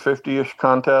 250-ish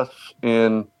contests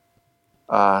in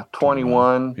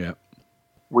 21. Yep.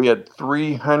 We had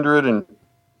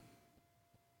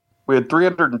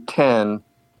 310.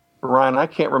 Ryan, I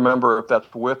can't remember if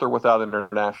that's with or without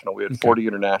international. We had 40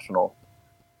 international.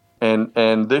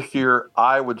 And this year,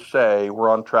 I would say we're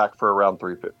on track for around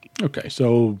 350. Okay,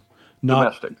 so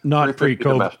not pre-COVID,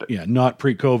 domestic. Not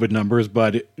pre-COVID numbers,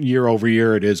 but year over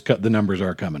year, it is the numbers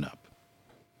are coming up.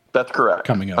 That's correct.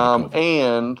 Coming out of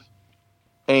COVID.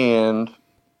 And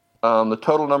the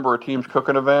total number of teams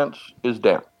cooking events is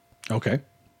down. Okay.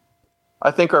 I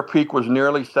think our peak was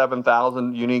nearly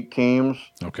 7,000 unique teams.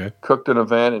 Okay. Cooked an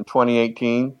event in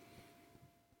 2018.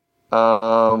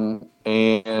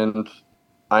 And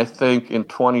I think in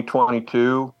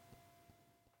 2022,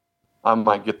 I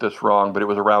might get this wrong, but it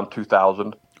was around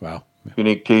 2,000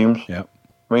 unique teams. Yeah.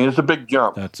 I mean, it's a big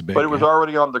jump. That's a big But it was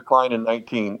already on decline in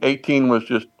 19. 18 was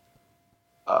just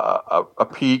a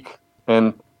peak.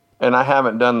 And I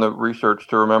haven't done the research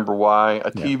to remember why.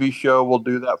 A TV show will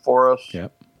do that for us.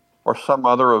 Yep. Or some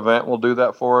other event will do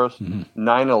that for us.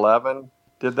 9/11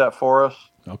 did that for us.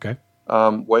 Okay.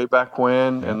 Way back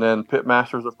when. And then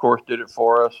Pitmasters, of course, did it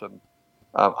for us. And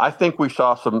I think we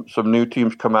saw some new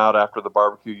teams come out after the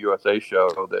Barbecue USA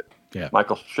show that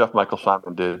Chef Michael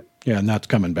Simon did. Yeah, and that's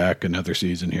coming back another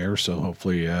season here, so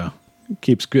hopefully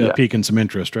keeps piquing some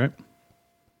interest, right?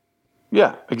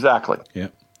 Yeah, exactly. Yeah.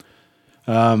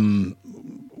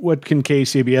 What can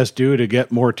KCBS do to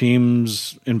get more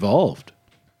teams involved?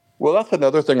 Well, that's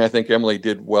another thing I think Emily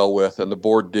did well with, and the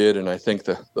board did, and I think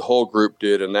the whole group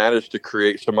did, and that is to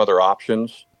create some other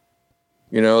options.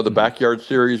 The Backyard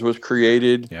Series was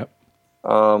created,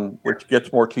 which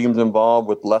gets more teams involved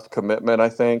with less commitment, I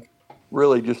think.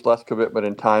 Really just less commitment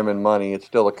in time and money. It's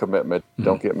still a commitment,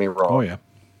 don't get me wrong. Oh, yeah.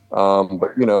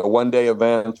 But, one-day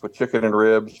events with chicken and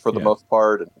ribs for the most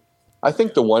part. And I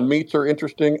think the one meets are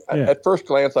interesting. Yeah. At first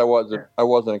glance, I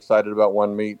wasn't excited about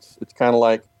one meets. It's kind of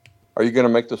like, are you going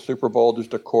to make the Super Bowl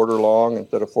just a quarter long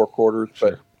instead of 4 quarters?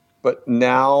 Sure. But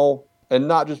now, and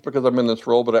not just because I'm in this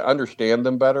role, but I understand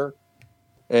them better.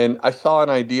 And I saw an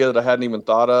idea that I hadn't even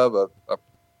thought of,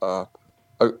 a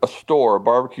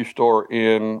barbecue store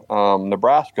in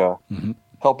Nebraska,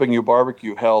 Helping You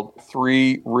Barbecue held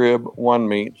 3 rib one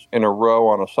meats in a row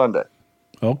on a Sunday.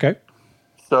 Okay.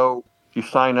 So you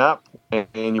sign up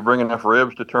and you bring enough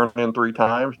ribs to turn in 3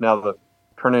 times. Now the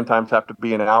turn-in times have to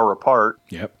be an hour apart.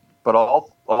 Yep. But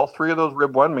all 3 of those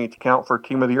rib one meats count for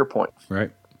Team of the Year points.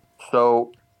 Right.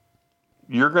 So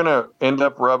you're going to end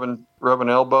up rubbing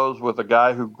elbows with a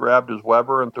guy who grabbed his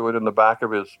Weber and threw it in the back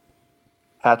of his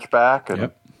hatchback and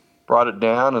Yep. brought it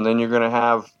down, and then you're going to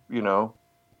have,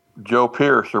 Joe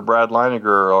Pierce or Brad Leininger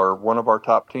or one of our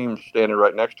top teams standing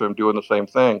right next to him doing the same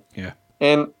thing. Yeah.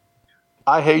 And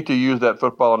I hate to use that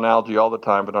football analogy all the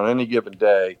time, but on any given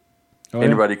day,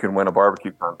 anybody can win a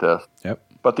barbecue contest. Yep.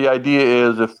 But the idea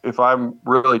is if I'm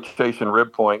really chasing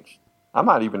rib points, I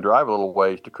might even drive a little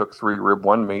ways to cook 3 rib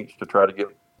one meats to try to get,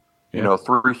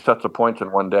 3 sets of points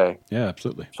in one day. Yeah,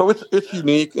 absolutely. So it's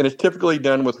unique, and it's typically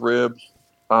done with ribs,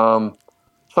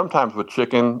 sometimes with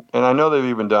chicken, and I know they've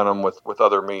even done them with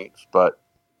other meats, but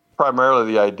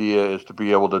primarily the idea is to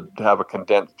be able to have a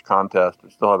condensed contest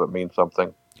and still have it mean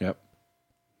something. Yep.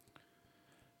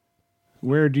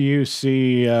 Where do you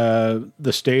see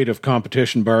the state of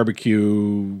competition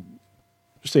barbecue,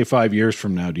 say 5 years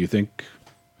from now? Do you think,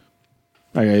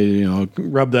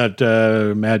 rub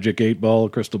that magic 8-ball,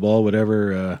 crystal ball,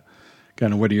 whatever,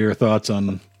 kind of what are your thoughts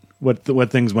on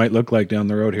what things might look like down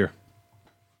the road here?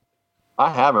 I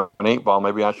have an 8-ball.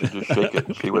 Maybe I should just shake it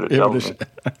and see what it tells me.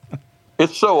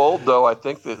 It's so old, though. I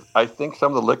think some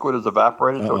of the liquid is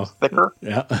evaporated, so it's thicker.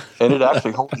 Yeah. And it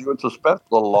actually holds you in suspense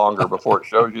a little longer before it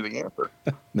shows you the answer.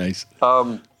 Nice.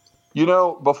 Before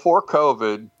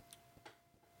COVID,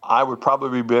 I would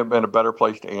probably be in a better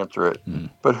place to answer it.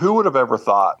 But who would have ever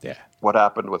thought what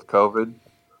happened with COVID?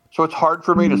 So it's hard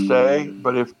for me to say,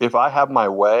 but if I have my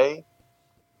way,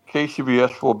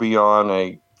 KCBS will be on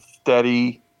a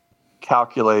steady,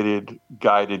 calculated,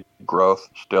 guided growth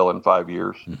still in 5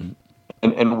 years. Mm-hmm.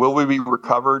 And will we be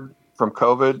recovered from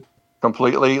COVID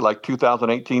completely, like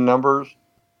 2018 numbers?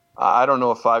 I don't know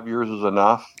if 5 years is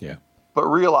enough. Yeah. But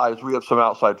realize we have some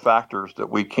outside factors that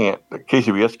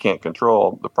KCBS can't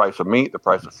control: the price of meat, the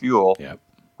price of fuel,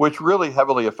 which really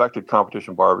heavily affected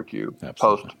competition barbecue.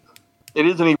 Absolutely. It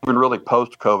isn't even really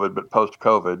post-COVID, but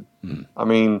post-COVID. I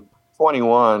mean,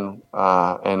 21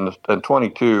 and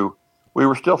 22, we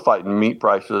were still fighting meat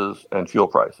prices and fuel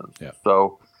prices. Yeah.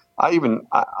 So I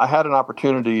had an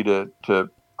opportunity to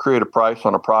create a price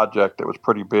on a project that was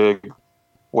pretty big,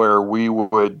 where we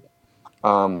would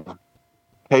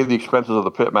pay the expenses of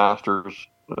the pit masters.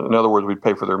 In other words, we'd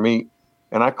pay for their meat.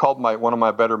 And I called one of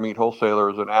my better meat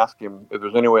wholesalers and asked him if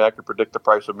there's any way I could predict the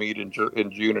price of meat in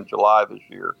June and July this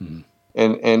year. Mm-hmm.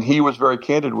 And he was very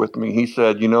candid with me. He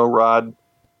said, Rod,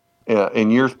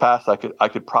 in years past, I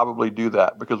could probably do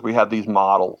that because we had these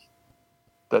models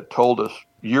that told us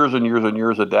years and years and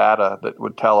years of data that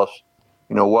would tell us,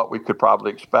 what we could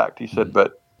probably expect. He said,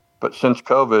 but since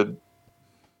COVID,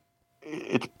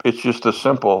 it's just as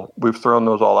simple. We've thrown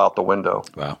those all out the window.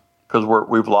 Wow. Because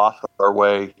we've lost our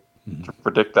way to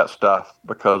predict that stuff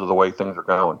because of the way things are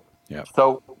going. Yeah.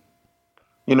 So,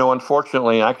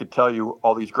 unfortunately, I could tell you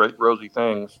all these great rosy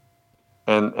things,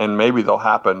 and maybe they'll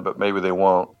happen, but maybe they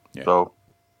won't. Yeah. So,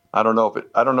 I don't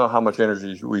know how much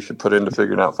energy we should put into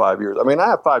figuring out 5 years. I mean, I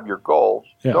have 5-year goals.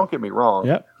 Yeah. Don't get me wrong.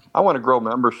 Yeah. I want to grow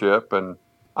membership, and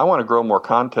I want to grow more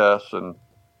contests, and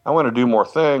I want to do more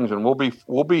things. And we'll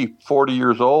be 40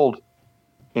 years old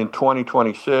in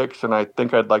 2026, and I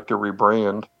think I'd like to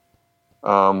rebrand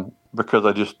because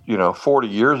I just 40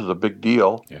 years is a big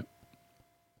deal. Yeah.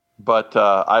 But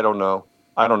I don't know.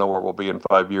 I don't know where we'll be in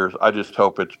 5 years. I just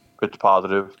hope it's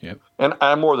positive. Yep. And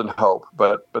I more than hope,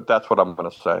 but that's what I'm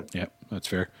going to say. Yeah, that's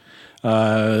fair.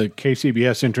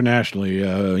 KCBS internationally,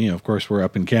 of course, we're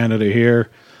up in Canada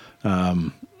here.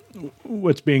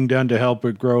 What's being done to help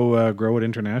it grow it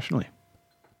internationally?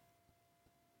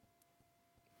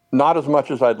 Not as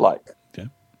much as I'd like. Okay.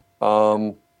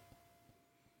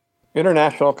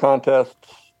 International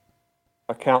contests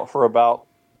account for about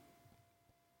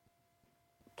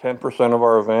 10% of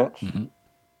our events. Mm-hmm.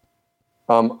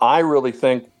 I really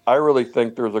think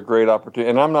there's a great opportunity,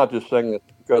 and I'm not just saying this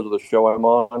because of the show I'm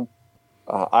on.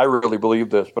 I really believe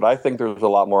this, but I think there's a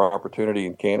lot more opportunity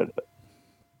in Canada.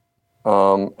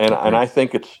 And I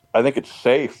think it's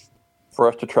safe for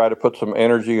us to try to put some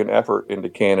energy and effort into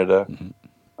Canada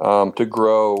to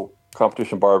grow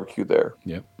competition barbecue there.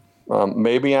 Yep.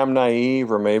 Maybe I'm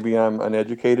naive or maybe I'm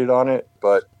uneducated on it,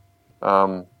 but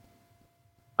I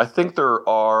think there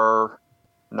are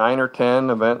 9 or 10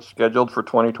 events scheduled for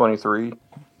 2023.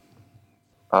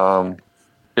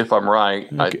 If I'm right,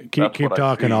 keep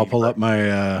talking. I'll pull up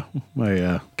my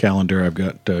calendar I've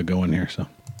got going here. So,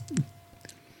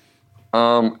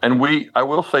 I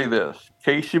will say this: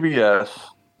 KCBS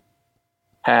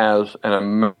has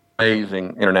an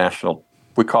amazing international.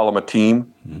 We call them a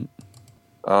team,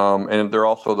 and they're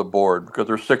also the board because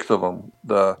there's 6 of them: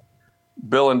 the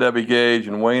Bill and Debbie Gage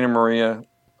and Wayne and Maria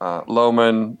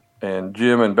Lohman and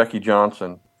Jim and Becky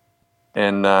Johnson,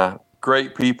 and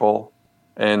great people.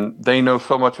 And they know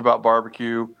so much about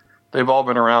barbecue. They've all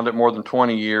been around it more than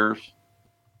 20 years.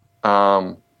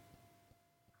 Yeah,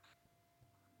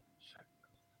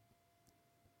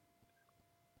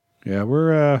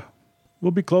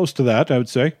 we'll be close to that, I would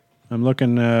say. I'm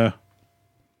looking,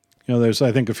 there's,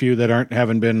 I think, a few that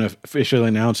haven't been officially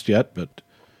announced yet, but,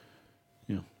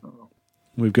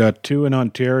 we've got 2 in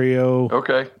Ontario.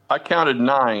 Okay. I counted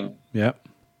 9. Yep.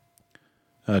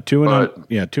 2 in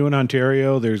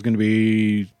Ontario. There's going to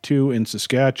be 2 in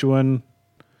Saskatchewan.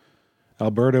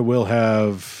 Alberta will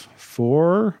have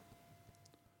 4.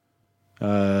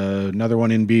 Another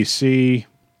one in BC.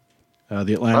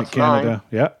 The Atlantic That's Canada.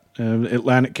 9. Yep.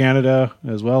 Atlantic Canada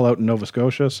as well out in Nova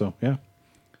Scotia. So, yeah.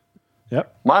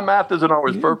 Yep. My math isn't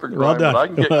always perfect, well Ryan, done.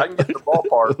 but I can get in the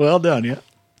ballpark. Well done, yeah.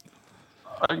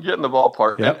 I can get in the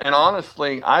ballpark. Yep. And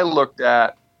honestly, I looked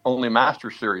at only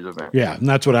Master Series events. Yeah, and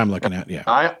that's what I'm looking at, yeah.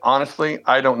 I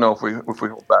don't know if we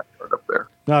hold backyard up there.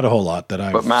 Not a whole lot that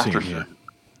I've but Master seen. Series.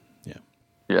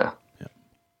 Yeah.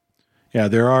 Yeah,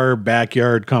 there are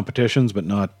backyard competitions, but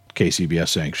not KCBS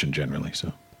sanctioned generally,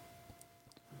 so.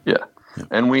 Yeah.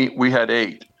 And we had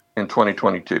 8 in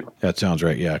 2022. That sounds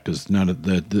right, yeah, because none of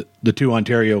the 2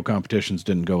 Ontario competitions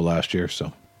didn't go last year,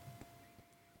 so.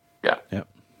 Yeah. Yep.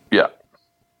 Yeah.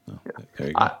 Oh, there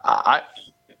you go.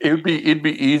 It'd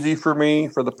be easy for me,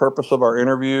 for the purpose of our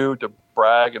interview, to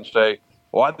brag and say,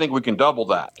 well, I think we can double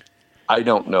that. I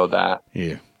don't know that.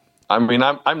 Yeah. I mean,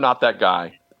 I'm not that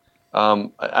guy.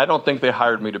 I don't think they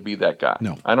hired me to be that guy.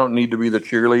 No. I don't need to be the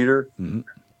cheerleader.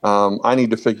 Mm-hmm. I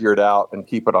need to figure it out and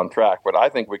keep it on track. But I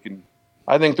think we can.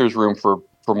 I think there's room for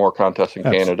more contests in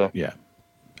Canada. Yeah,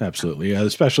 absolutely. Yeah,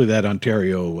 especially that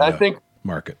Ontario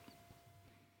market.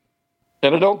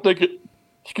 And I don't think it.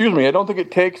 Excuse me. I don't think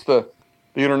it takes the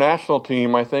international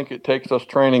team. I think it takes us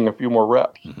training a few more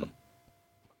reps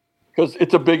because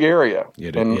it's a big area,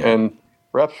 and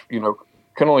reps,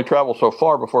 can only travel so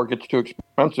far before it gets too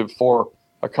expensive for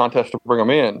a contest to bring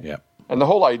them in. Yeah. And the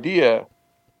whole idea,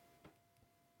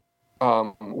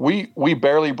 we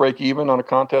barely break even on a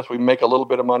contest. We make a little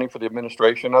bit of money for the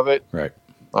administration of it. Right.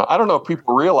 I don't know if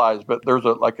people realize, but there's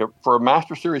for a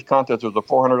Master Series contest, there's a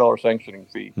 $400 sanctioning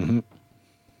fee. Mm-hmm.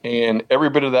 And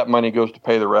every bit of that money goes to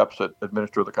pay the reps that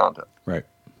administer the contest. Right.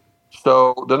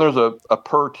 So then there's a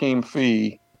per team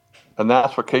fee, and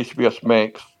that's what KCBS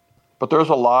makes. But there's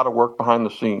a lot of work behind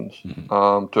the scenes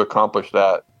to accomplish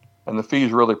that, and the fee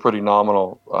is really pretty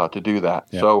nominal to do that.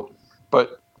 Yeah. So,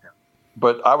 but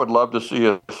I would love to see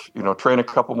us, train a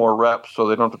couple more reps so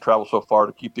they don't have to travel so far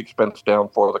to keep the expense down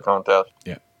for the contest.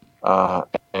 Yeah.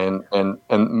 And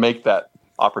make that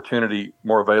opportunity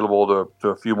more available to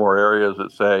a few more areas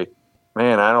that say,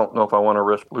 man, I don't know if I want to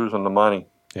risk losing the money.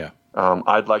 Yeah.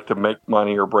 I'd like to make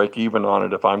money or break even on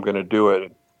it if I'm going to do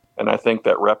it. And I think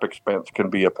that rep expense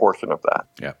can be a portion of that.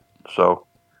 Yeah. So,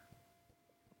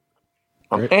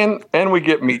 and we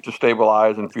get meat to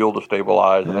stabilize and fuel to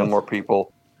stabilize, and then more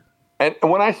people. And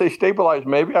when I say stabilize,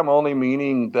 maybe I'm only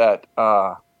meaning that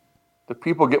the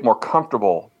people get more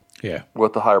comfortable. Yeah.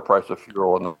 With the higher price of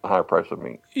fuel and the higher price of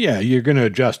meat. Yeah, you're going to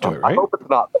adjust to it, right? I hope it's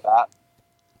not that.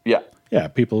 Yeah. Yeah,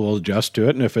 people will adjust to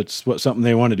it, and if it's something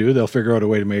they want to do, they'll figure out a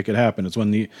way to make it happen. It's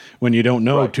when you don't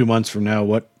know 2 months from now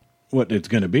what it's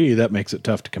going to be, that makes it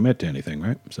tough to commit to anything,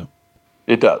 right? So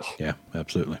it does. Yeah,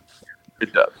 absolutely.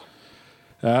 It does.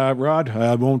 Rod,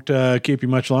 I won't keep you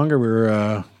much longer.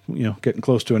 We're getting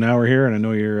close to an hour here, and I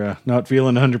know you're not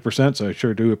feeling 100%, so I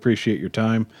sure do appreciate your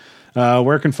time.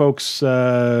 Where can folks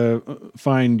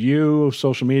find you,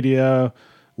 social media,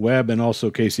 web, and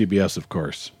also KCBS, of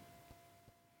course?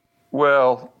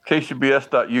 Well,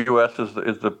 kcbs.us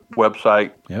is the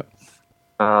website. Yep.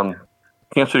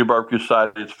 Kansas City Barbecue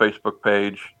Society's Facebook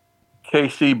page.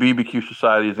 KCBBQ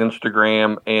Society's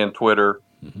Instagram and Twitter.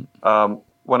 Mm-hmm.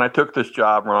 When I took this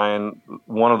job, Ryan,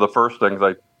 one of the first things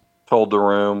I told the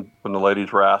room when the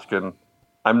ladies were asking,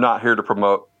 I'm not here to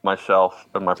promote myself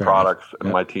and my products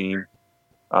and my team.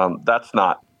 That's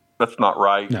not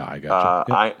right. No, I got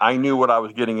you. Yep. I knew what I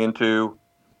was getting into.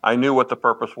 I knew what the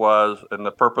purpose was, and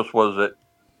the purpose was that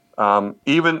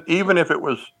even if it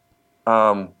was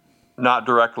not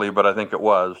directly, but I think it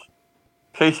was,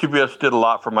 KCBS did a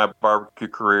lot for my barbecue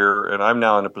career, and I'm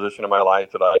now in a position in my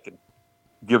life that I can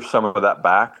give some of that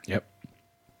back. Yep.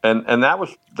 And that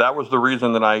was the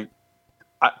reason that I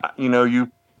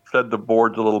you said the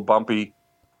board's a little bumpy.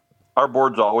 Our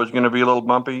board's always going to be a little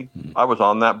bumpy. Mm-hmm. I was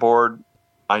on that board.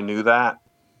 I knew that.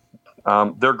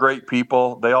 They're great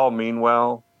people. They all mean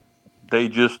well. They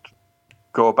just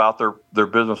go about their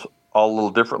business all a little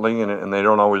differently, and they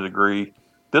don't always agree.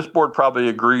 This board probably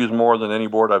agrees more than any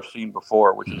board I've seen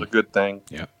before, which is a good thing.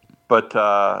 Yeah. But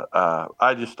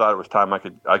I just thought it was time I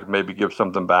could maybe give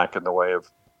something back in the way of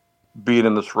being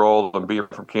in this role and being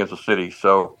from Kansas City.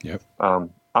 So Yep.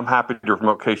 I'm happy to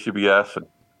promote KCBS, and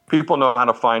people know how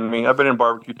to find me. I've been in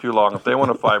barbecue too long. If they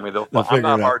want to find me, They'll I'm figure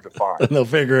not it hard out. to find. They'll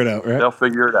figure it out, right? They'll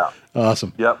figure it out.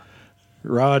 Awesome. Yep.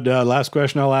 Rod, last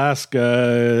question I'll ask.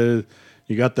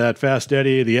 You got that Fast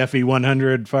Eddie, the FE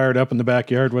 100 fired up in the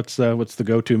backyard. What's the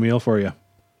go-to meal for you?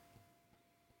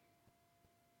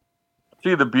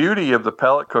 See, the beauty of the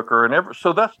pellet cooker,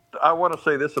 I want to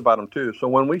say this about them too. So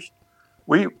when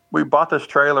we bought this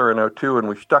trailer in '02 and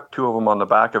we stuck 2 of them on the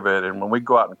back of it, and when we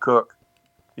go out and cook,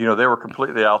 they were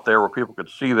completely out there where people could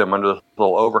see them under this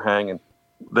little overhang, and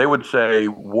they would say,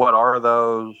 "What are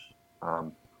those?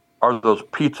 Are those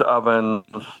pizza ovens?"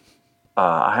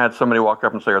 I had somebody walk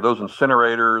up and say, "Are those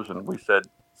incinerators?" And we said,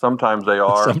 "Sometimes they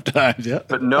are." Sometimes, yeah.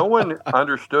 But no one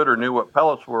understood or knew what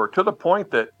pellets were, to the point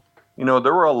that,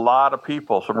 there were a lot of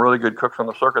people, some really good cooks on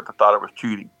the circuit, that thought it was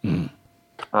cheating.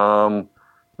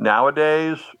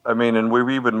 Nowadays, and we've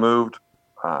even moved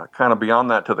kind of beyond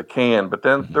that to the can. But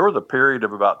then there was a period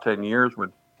of about 10 years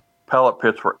when pellet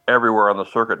pits were everywhere on the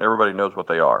circuit, and everybody knows what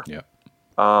they are. Yeah.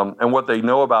 And what they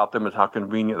know about them is how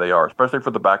convenient they are, especially for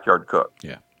the backyard cook.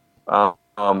 Yeah.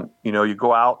 You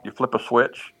go out, you flip a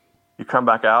switch, you come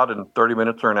back out in 30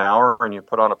 minutes or an hour, and you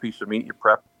put on a piece of meat you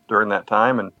prep during that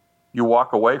time, and you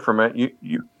walk away from it.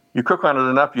 You cook on it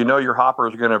enough, your hopper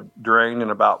is going to drain in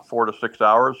about 4 to 6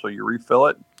 hours, so you refill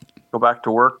it, go back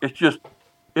to work.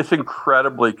 It's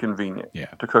incredibly convenient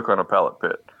to cook on a pellet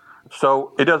pit.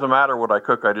 So it doesn't matter what I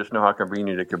cook, I just know how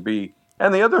convenient it can be.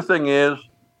 And the other thing is,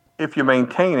 if you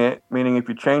maintain it, meaning if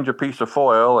you change a piece of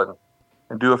foil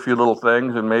and do a few little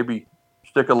things and maybe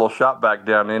stick a little shop vac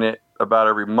down in it about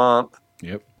every month,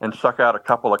 and suck out a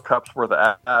couple of cups worth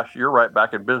of ash, you're right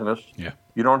back in business. Yeah.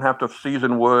 You don't have to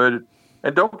season wood.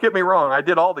 And don't get me wrong, I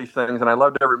did all these things and I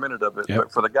loved every minute of it. Yep.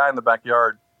 But for the guy in the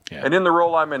backyard and in the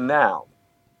role I'm in now,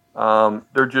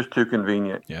 they're just too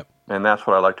convenient. Yep. And that's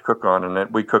what I like to cook on. And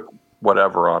then we cook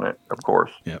whatever on it, of course.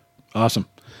 Yep. Awesome.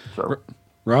 So,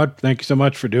 Rod, thank you so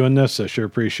much for doing this. I sure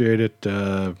appreciate it.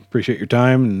 Appreciate your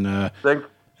time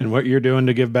and what you're doing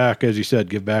to give back, as you said,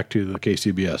 give back to the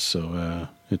KCBS. So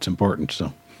it's important.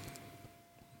 So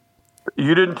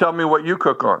you didn't tell me what you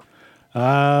cook on.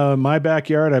 My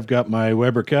backyard, I've got my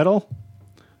Weber kettle.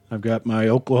 I've got my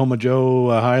Oklahoma Joe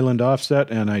Highland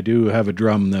offset, and I do have a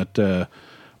drum that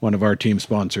one of our team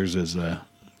sponsors has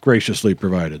graciously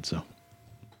provided. So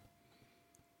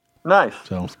nice.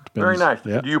 So very nice.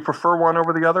 Yeah. Do you prefer one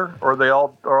over the other, or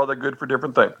are they good for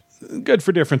different things? Good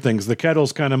for different things. The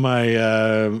kettle's kind of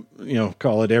my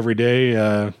call it every day,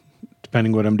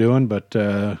 depending what I'm doing. But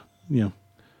the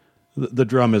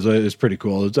drum is pretty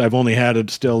cool. I've only had it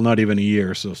still not even a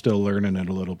year, so still learning it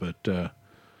a little bit. I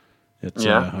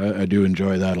do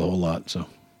enjoy that a whole lot. So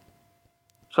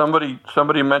somebody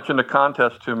mentioned a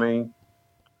contest to me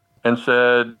and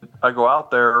said, I go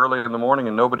out there early in the morning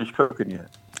and nobody's cooking yet.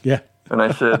 Yeah. And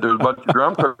I said, there's a bunch of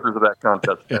drum cookers at that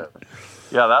contest.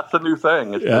 Yeah, that's the new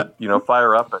thing. Is to,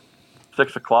 fire up at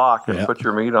 6 o'clock and put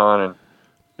your meat on. And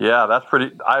that's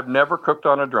pretty. I've never cooked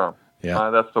on a drum. Yeah.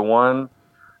 That's the one.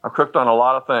 I've cooked on a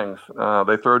lot of things.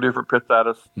 They throw different pits at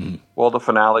us. Well, the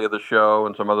finale of the show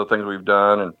and some other things we've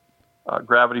done, and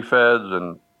gravity feds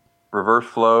and reverse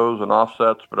flows and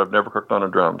offsets, but I've never cooked on a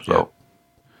drum. So,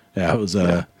 it was.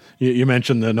 You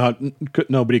mentioned the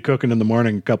nobody cooking in the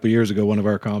morning a couple of years ago. One of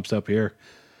our comps up here,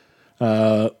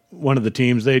 one of the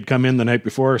teams, they'd come in the night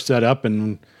before, set up,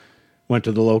 and went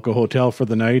to the local hotel for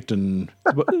the night. And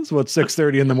it's about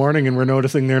 6:30 in the morning, and we're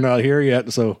noticing they're not here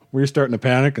yet. So we're starting to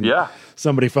panic. And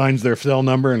somebody finds their cell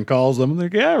number and calls them. They're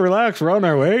like, relax, we're on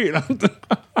our way. They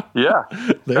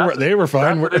were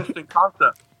fine. That's an interesting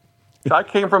concept. I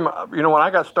came from, when I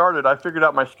got started, I figured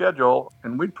out my schedule,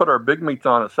 and we'd put our big meats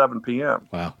on at 7 p.m.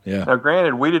 Wow, yeah. Now,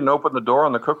 granted, we didn't open the door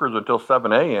on the cookers until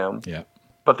 7 a.m.,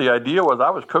 but the idea was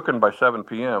I was cooking by 7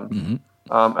 p.m.,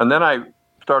 and then I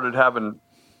started having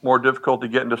more difficulty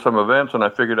getting to some events, and I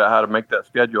figured out how to make that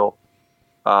schedule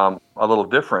a little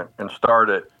different and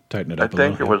start it. Tighten it up I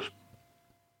think it was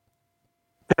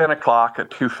 10 o'clock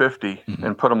at 2:50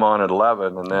 and put them on at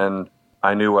 11, and then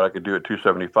I knew what I could do at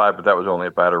 275, but that was only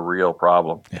if I had a real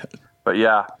problem. Yeah. But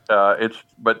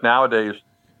but nowadays,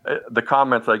 the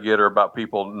comments I get are about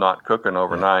people not cooking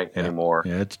overnight anymore.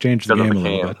 Yeah, it's changed the game a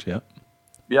little bit. Yeah.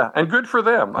 Yeah, and good for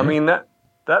them. I mean, that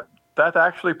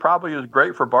actually probably is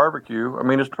great for barbecue. I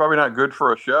mean, it's probably not good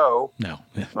for a show. No.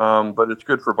 But it's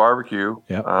good for barbecue.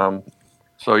 Yeah.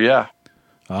 Yeah.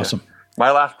 Awesome. My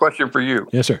last question for you.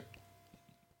 Yes, sir.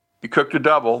 You cooked a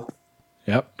double.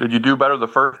 Yep. Did you do better the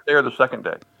first day or the second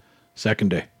day? Second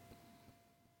day.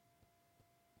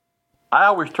 I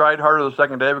always tried harder the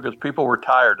second day because people were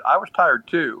tired. I was tired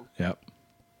too. Yep.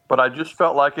 But I just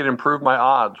felt like it improved my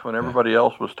odds when everybody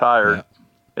else was tired. Yep.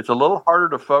 It's a little harder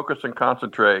to focus and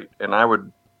concentrate. And I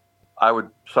would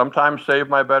sometimes save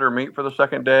my better meat for the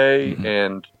second day,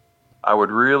 and I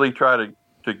would really try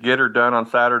to get her done on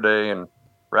Saturday and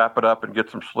wrap it up and get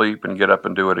some sleep and get up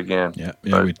and do it again. Yeah.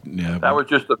 That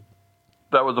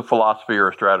was a philosophy or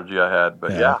a strategy I had.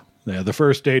 But yeah. The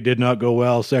first day did not go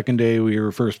well. Second day, we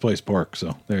were first place pork.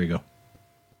 So there you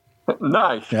go.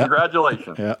 Nice. Yeah.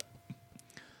 Congratulations. Yeah.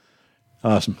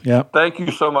 Awesome. Yeah. Thank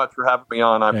you so much for having me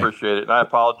on. I appreciate it. And I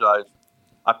apologize.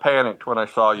 I panicked when I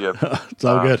saw you. It's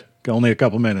all good. Only a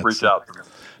couple minutes. Reach out to me.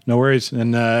 No worries.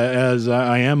 And as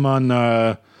I am on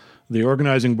the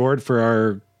organizing board for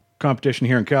our competition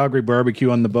here in Calgary,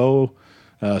 Barbecue on the Bow,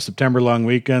 September long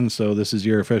weekend. So this is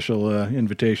your official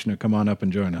invitation to come on up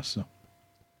and join us. So.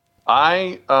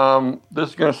 This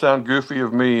is going to sound goofy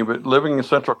of me, but living in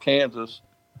central Kansas,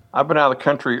 I've been out of the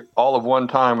country all of one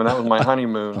time, and that was my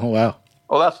honeymoon. Oh, wow.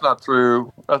 Oh, that's not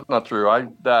true. That's not true. I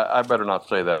better not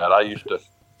say that.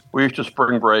 We used to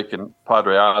spring break in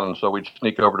Padre Island, so we'd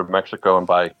sneak over to Mexico and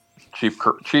buy cheap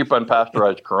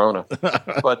unpasteurized Corona.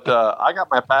 But I got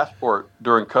my passport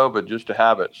during COVID just to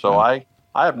have it, so I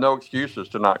have no excuses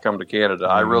to not come to Canada.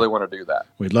 I really want to do that.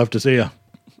 We'd love to see you.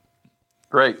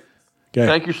 Great. Okay.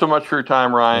 Thank you so much for your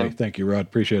time, Ryan. Hey, thank you, Rod.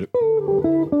 Appreciate it.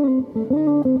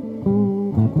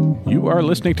 You are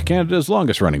listening to Canada's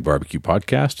longest-running barbecue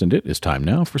podcast, and it is time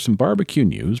now for some barbecue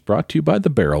news brought to you by the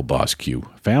Barrel Boss Q,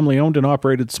 family-owned and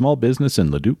operated small business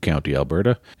in Leduc County,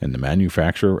 Alberta, and the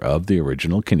manufacturer of the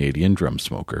original Canadian drum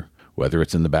smoker. Whether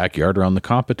it's in the backyard or on the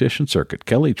competition circuit,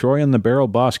 Kelly Troy and the Barrel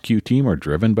Boss Q team are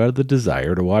driven by the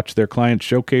desire to watch their clients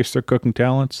showcase their cooking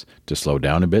talents, to slow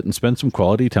down a bit and spend some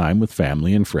quality time with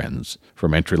family and friends.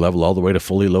 From entry-level all the way to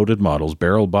fully loaded models,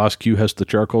 Barrel Boss Q has the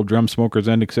charcoal drum smokers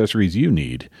and accessories you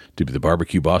need to be the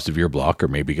barbecue boss of your block or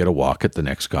maybe get a walk at the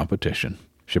next competition.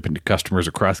 Shipping to customers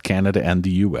across Canada and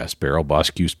the U.S., Barrel Boss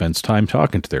Q spends time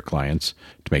talking to their clients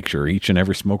to make sure each and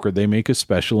every smoker they make is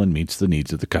special and meets the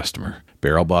needs of the customer.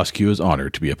 Barrel Boss Q is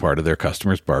honored to be a part of their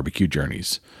customers' barbecue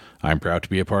journeys. I'm proud to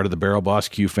be a part of the Barrel Boss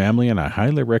Q family, and I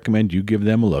highly recommend you give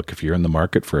them a look if you're in the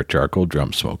market for a charcoal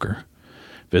drum smoker.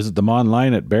 Visit them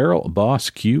online at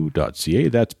barrelbossq.ca.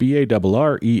 That's BARRELBOSS,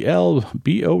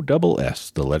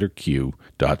 the letter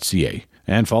Q.ca.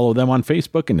 And follow them on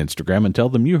Facebook and Instagram and tell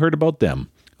them you heard about them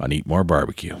on Eat More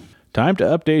Barbecue. Time to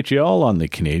update you all on the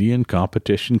Canadian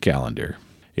competition calendar.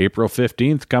 April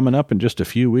 15th coming up in just a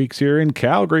few weeks here in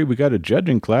Calgary. We got a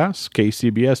judging class,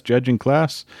 KCBS judging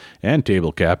class, and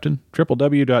table captain.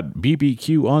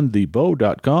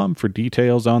 www.bbqonthebow.com for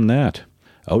details on that.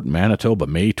 Out in Manitoba,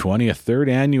 May 20th, third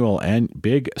annual and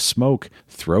Big Smoke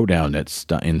Throwdown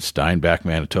in Steinbach,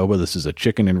 Manitoba. This is a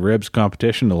chicken and ribs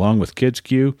competition along with Kids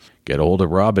Q. Get a hold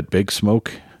of Rob at Big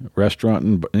Smoke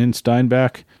Restaurant in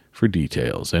Steinbach for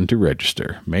details and to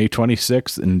register. May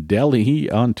 26th in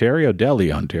Delhi, Ontario,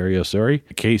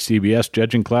 KCBS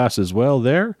judging class as well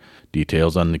there.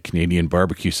 Details on the Canadian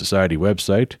Barbecue Society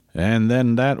website. And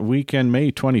then that weekend,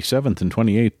 May 27th and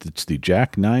 28th, it's the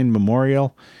Jack 9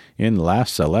 Memorial in La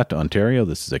Salette, Ontario.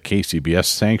 This is a KCBS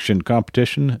sanctioned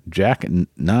competition,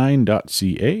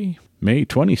 jack9.ca. May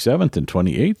 27th and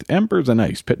 28th, Embers and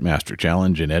Ice Pitmaster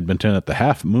Challenge in Edmonton at the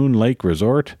Half Moon Lake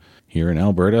Resort here in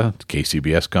Alberta.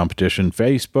 KCBS competition,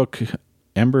 Facebook,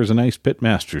 Embers and Ice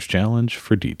Pitmasters Challenge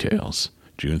for details.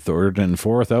 June 3rd and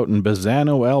 4th out in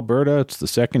Bazzano, Alberta. It's the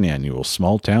second annual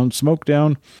Small Town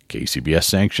Smokedown. KCBS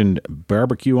sanctioned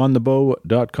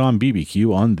barbecueonthebow.com,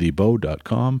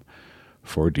 bbqonthebow.com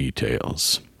for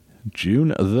details. June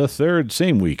the 3rd,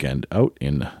 same weekend, out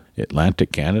in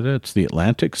Atlantic Canada. It's the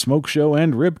Atlantic Smoke Show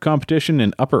and Rib Competition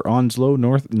in Upper Onslow,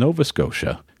 North Nova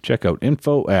Scotia. Check out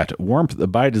info at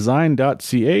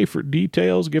warmthbydesign.ca for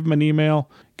details. Give them an email.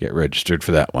 Get registered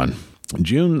for that one.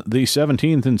 June the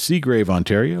 17th in Seagrave,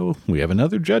 Ontario, we have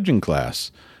another judging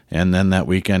class. And then that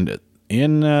weekend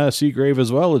in Seagrave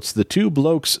as well, it's the Two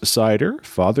Blokes Cider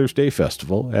Father's Day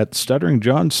Festival at Stuttering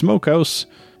John's Smokehouse,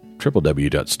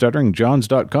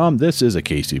 www.stutteringjohns.com. This is a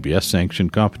KCBS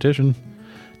sanctioned competition.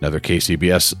 Another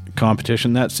KCBS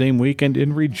competition that same weekend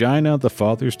in Regina, the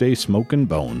Father's Day Smokin'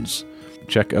 Bones.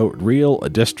 Check out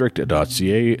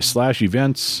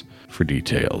realdistrict.ca/events for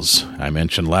details. I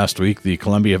mentioned last week the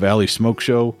Columbia Valley Smoke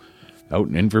Show out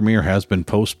in Invermere has been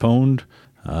postponed,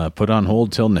 put on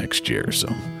hold till next year.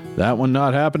 So that one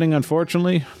not happening,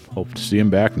 unfortunately. Hope to see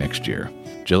him back next year.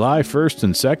 July 1st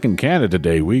and 2nd, Canada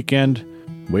Day weekend.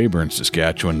 Weyburn,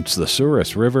 Saskatchewan. It's the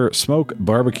Souris River Smoke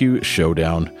Barbecue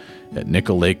Showdown at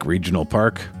Nickel Lake Regional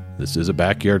Park. This is a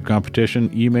backyard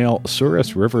competition. Email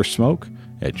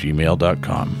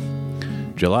surusriversmoke@gmail.com.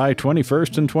 July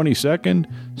 21st and 22nd,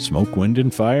 Smoke, Wind,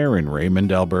 and Fire in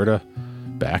Raymond, Alberta.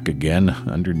 Back again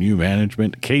under new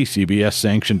management. KCBS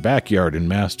sanctioned Backyard and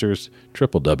Masters.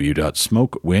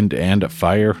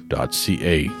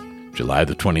 www.smokewindandfire.ca. July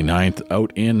the 29th,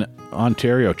 out in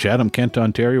Ontario, Chatham, Kent,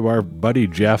 Ontario, our buddy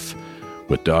Jeff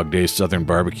with Dog Days Southern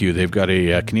Barbecue. They've got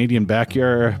a Canadian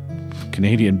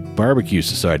Barbecue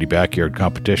Society backyard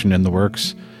competition in the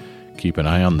works. Keep an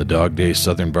eye on the Dog Days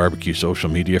Southern Barbecue social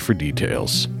media for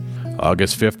details.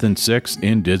 August 5th and 6th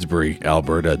in Didsbury,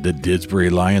 Alberta, the Didsbury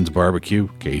Lions Barbecue,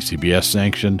 KCBS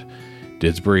sanctioned,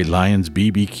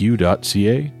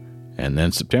 didsburylionsbbq.ca. And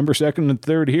then September 2nd and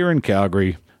 3rd here in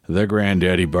Calgary, the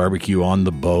Granddaddy Barbecue on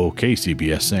the Bow,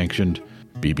 KCBS sanctioned,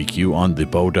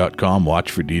 bbqonthebow.com. Watch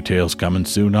for details coming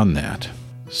soon on that.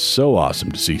 So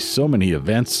awesome to see so many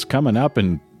events coming up,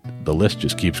 and the list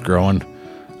just keeps growing.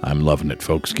 I'm loving it,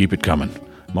 folks. Keep it coming.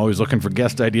 I'm always looking for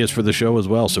guest ideas for the show as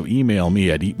well, so email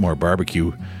me at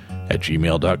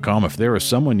eatmorebarbecue@gmail.com if there is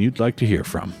someone you'd like to hear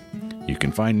from. You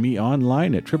can find me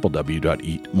online at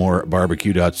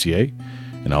www.eatmorebarbecue.ca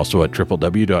and also at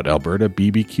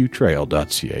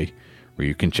www.albertabbqtrail.ca, where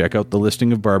you can check out the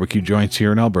listing of barbecue joints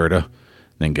here in Alberta,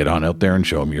 then get on out there and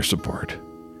show them your support.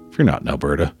 If you're not in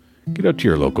Alberta, get out to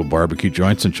your local barbecue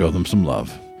joints and show them some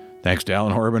love. Thanks to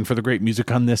Alan Horban for the great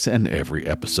music on this and every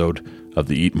episode of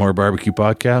the Eat More Barbecue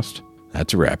podcast.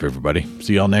 That's a wrap, everybody.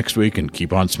 See y'all next week, and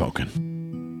keep on smoking.